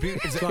in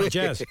distribution? It's like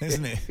jazz.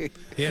 Isn't it?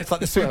 Yeah. It's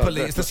like the Super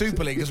League. It's the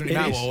Super League. Doesn't really It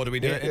matter is. what order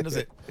we do it in, does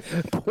it?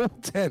 Paul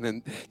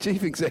Tennant,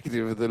 Chief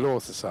Executive of the Law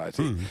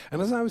Society.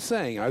 And as I was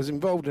saying, I was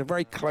involved in a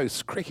very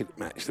close cricket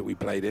match that we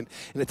played in.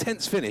 In a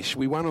tense finish,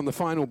 we won on the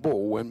final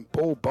ball when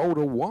Paul bowled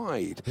a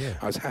wide. Yeah.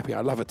 I was happy. I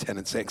love a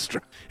Tennant's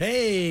extra.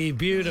 Hey,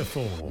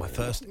 beautiful. My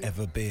first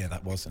ever beer,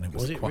 that was, and it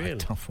was Was it quite really? a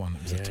tough one.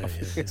 It was Yeah, a tough,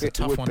 yeah. It's a It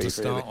tough would one be, to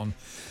start really. on.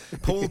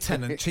 Paul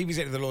Tennant, Chief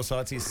Executive of the Law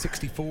Society, is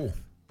 64.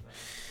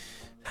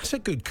 That's a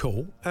good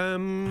call. How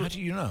do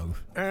you know?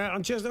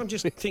 I'm just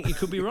think you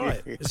could be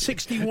right.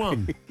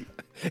 61.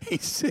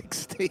 He's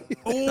 60.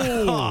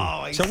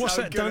 Oh, he's so what's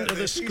that good done at to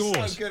the this. He's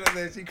scores? so good at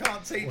this. You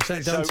can't teach What's that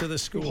this. done to the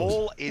scores?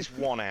 Paul is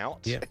 1 out,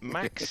 Yeah.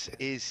 Max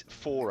is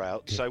 4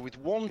 out. So with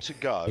 1 to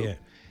go, Yeah.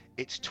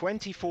 it's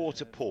 24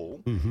 to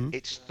Paul,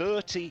 it's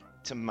 30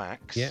 to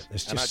Max. Yeah,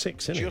 it's and just I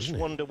 6, isn't it, just isn't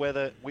it? wonder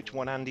which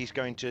one Andy's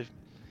going to...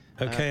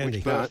 Okay, Andy.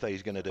 which birthday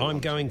he's going to do. I'm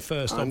going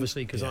first,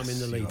 obviously, because I'm in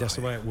the yes, lead. you That's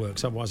are. the way it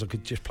works. Otherwise, I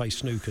could just play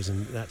snookers,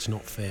 and that's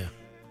not fair.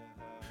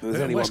 There's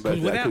only one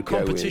birthday I Without could go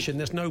with. competition,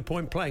 there's no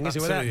point playing, is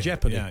it? Without Absolutely.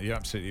 jeopardy, Yeah, you're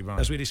absolutely right.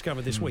 as we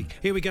discovered this week.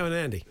 Here we go, and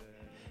Andy.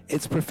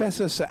 It's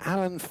Professor Sir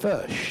Alan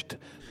Furst.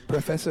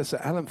 Professor Sir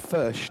Alan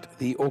Furst,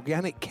 the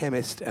organic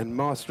chemist and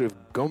master of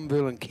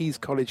Gonville and Keyes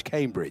College,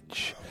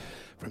 Cambridge,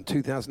 from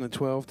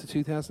 2012 to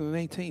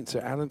 2018. Sir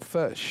Alan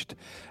Furst.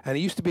 And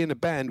he used to be in a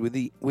band with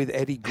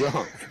Eddie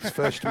Grant. It was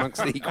First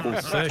Amongst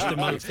Equals. First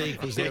amongst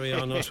equals. There we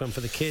are. Nice one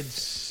for the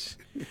kids.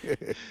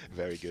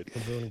 Very good.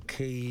 Golden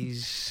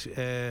Keys,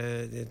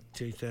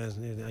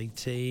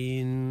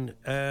 2018.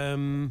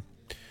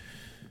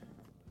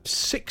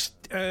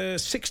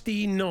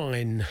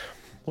 69.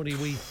 What are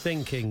we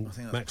thinking, I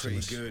think that's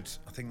Maximus? pretty good.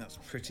 I think that's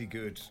pretty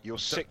good. You're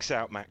 6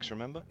 out, Max,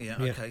 remember?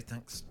 Yeah, Yeah. okay,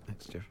 thanks,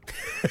 Jeff.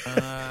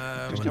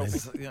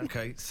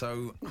 Okay,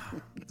 so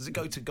does it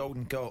go to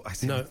golden goal? I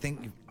No.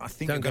 think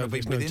Don't you're go going to be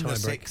if there's no within the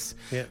tie break. 6,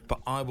 Yeah.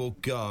 but I will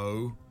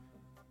go...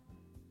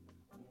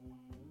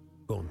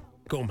 Go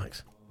on,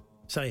 Max.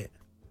 Say it.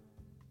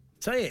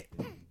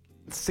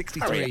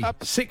 63.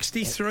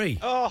 63.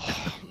 Oh,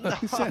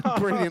 He's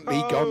brilliantly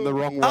gone the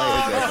wrong way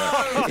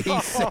again.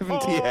 He's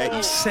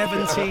 78.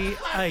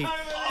 78.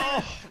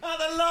 At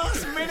the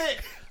last minute!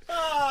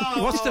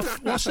 What's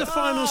the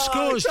final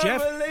scores,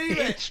 Jeff?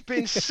 it's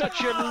been such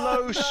a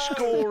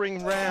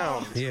low-scoring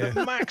round. Yeah.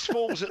 Max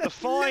falls at the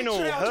final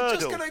Literally, I was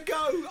hurdle. just going to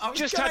go. I was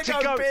Just going had to to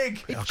go go big.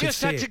 He I could just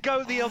see had it. to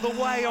go the other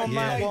way on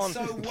Yeah. that one.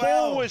 So Paul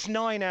well. was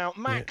 9 out,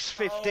 Max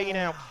 15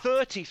 out,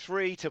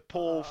 33 to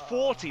Paul,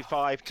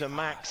 45 to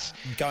Max,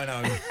 I'm going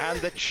home. and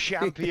the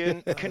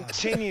champion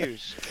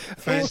continues.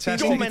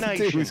 Fantastic. All you need to do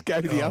Domination. is go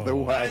the other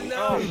way.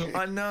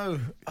 I know.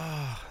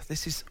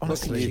 This is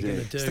honestly What are you gonna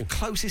it's do? the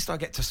closest I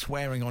get to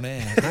swearing on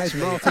air. How's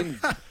Martin?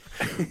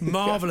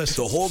 Marvellous.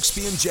 The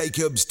Hawksby and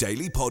Jacobs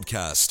Daily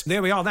Podcast.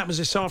 There we are. That was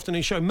this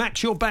afternoon's show.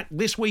 Max, you're back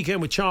this weekend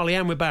with Charlie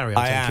and with Barry.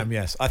 I take am, it.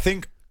 yes. I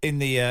think in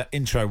the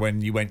intro when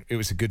you went, it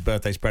was a good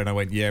birthday spread, and I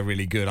went, yeah,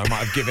 really good. I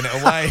might have given it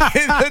away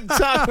in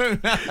the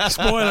tone.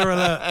 Spoiler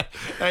alert.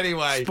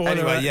 Anyway,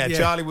 Spoiler alert, yeah, yeah.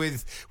 Charlie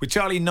with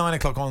Charlie 9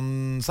 o'clock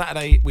on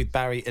Saturday, with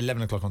Barry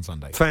 11 o'clock on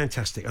Sunday.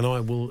 Fantastic. And I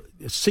will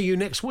see you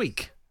next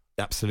week.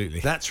 Absolutely.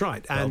 That's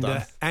right. Well And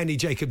done. Andy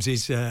Jacobs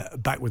is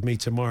back with me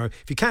tomorrow.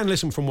 If you can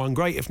listen from one,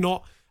 great. If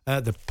not,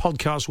 the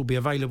podcast will be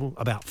available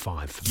about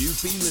 5.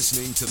 You've been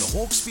listening to the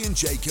Hawksby and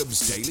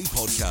Jacobs Daily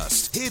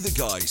Podcast. Hear the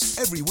guys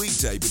every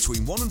weekday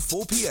between 1 and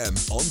 4 p.m.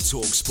 on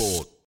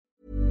TalkSport.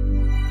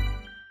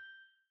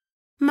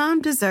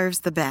 Mom deserves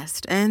the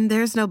best, and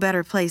there's no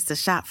better place to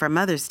shop for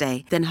Mother's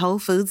Day than Whole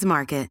Foods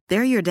Market.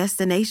 They're your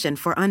destination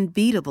for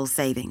unbeatable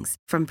savings,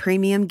 from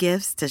premium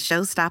gifts to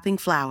show-stopping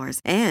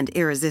flowers and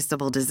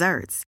irresistible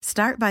desserts.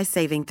 Start by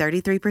saving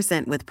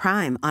 33% with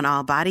Prime on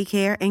all body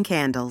care and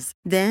candles.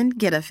 Then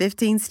get a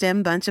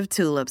 15-stem bunch of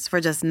tulips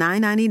for just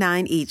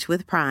 $9.99 each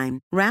with Prime.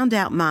 Round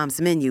out Mom's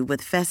menu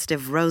with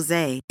festive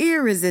rosé,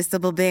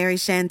 irresistible berry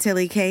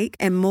chantilly cake,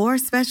 and more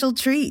special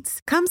treats.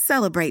 Come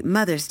celebrate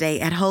Mother's Day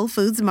at Whole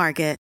Foods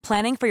Market.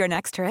 Planning for your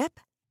next trip?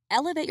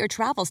 Elevate your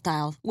travel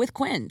style with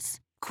Quince.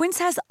 Quince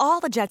has all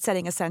the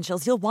jet-setting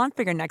essentials you'll want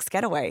for your next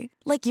getaway,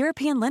 like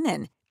European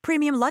linen,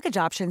 premium luggage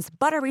options,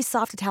 buttery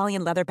soft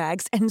Italian leather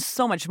bags, and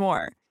so much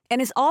more.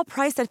 And is all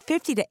priced at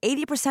 50 to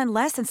 80%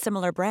 less than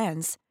similar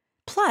brands.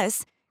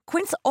 Plus,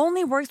 Quince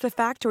only works with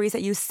factories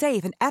that use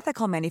safe and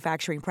ethical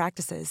manufacturing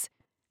practices.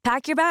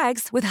 Pack your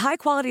bags with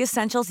high-quality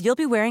essentials you'll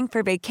be wearing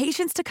for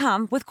vacations to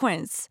come with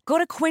Quince. Go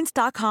to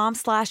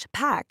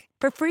quince.com/pack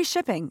for free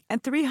shipping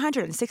and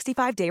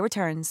 365-day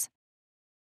returns.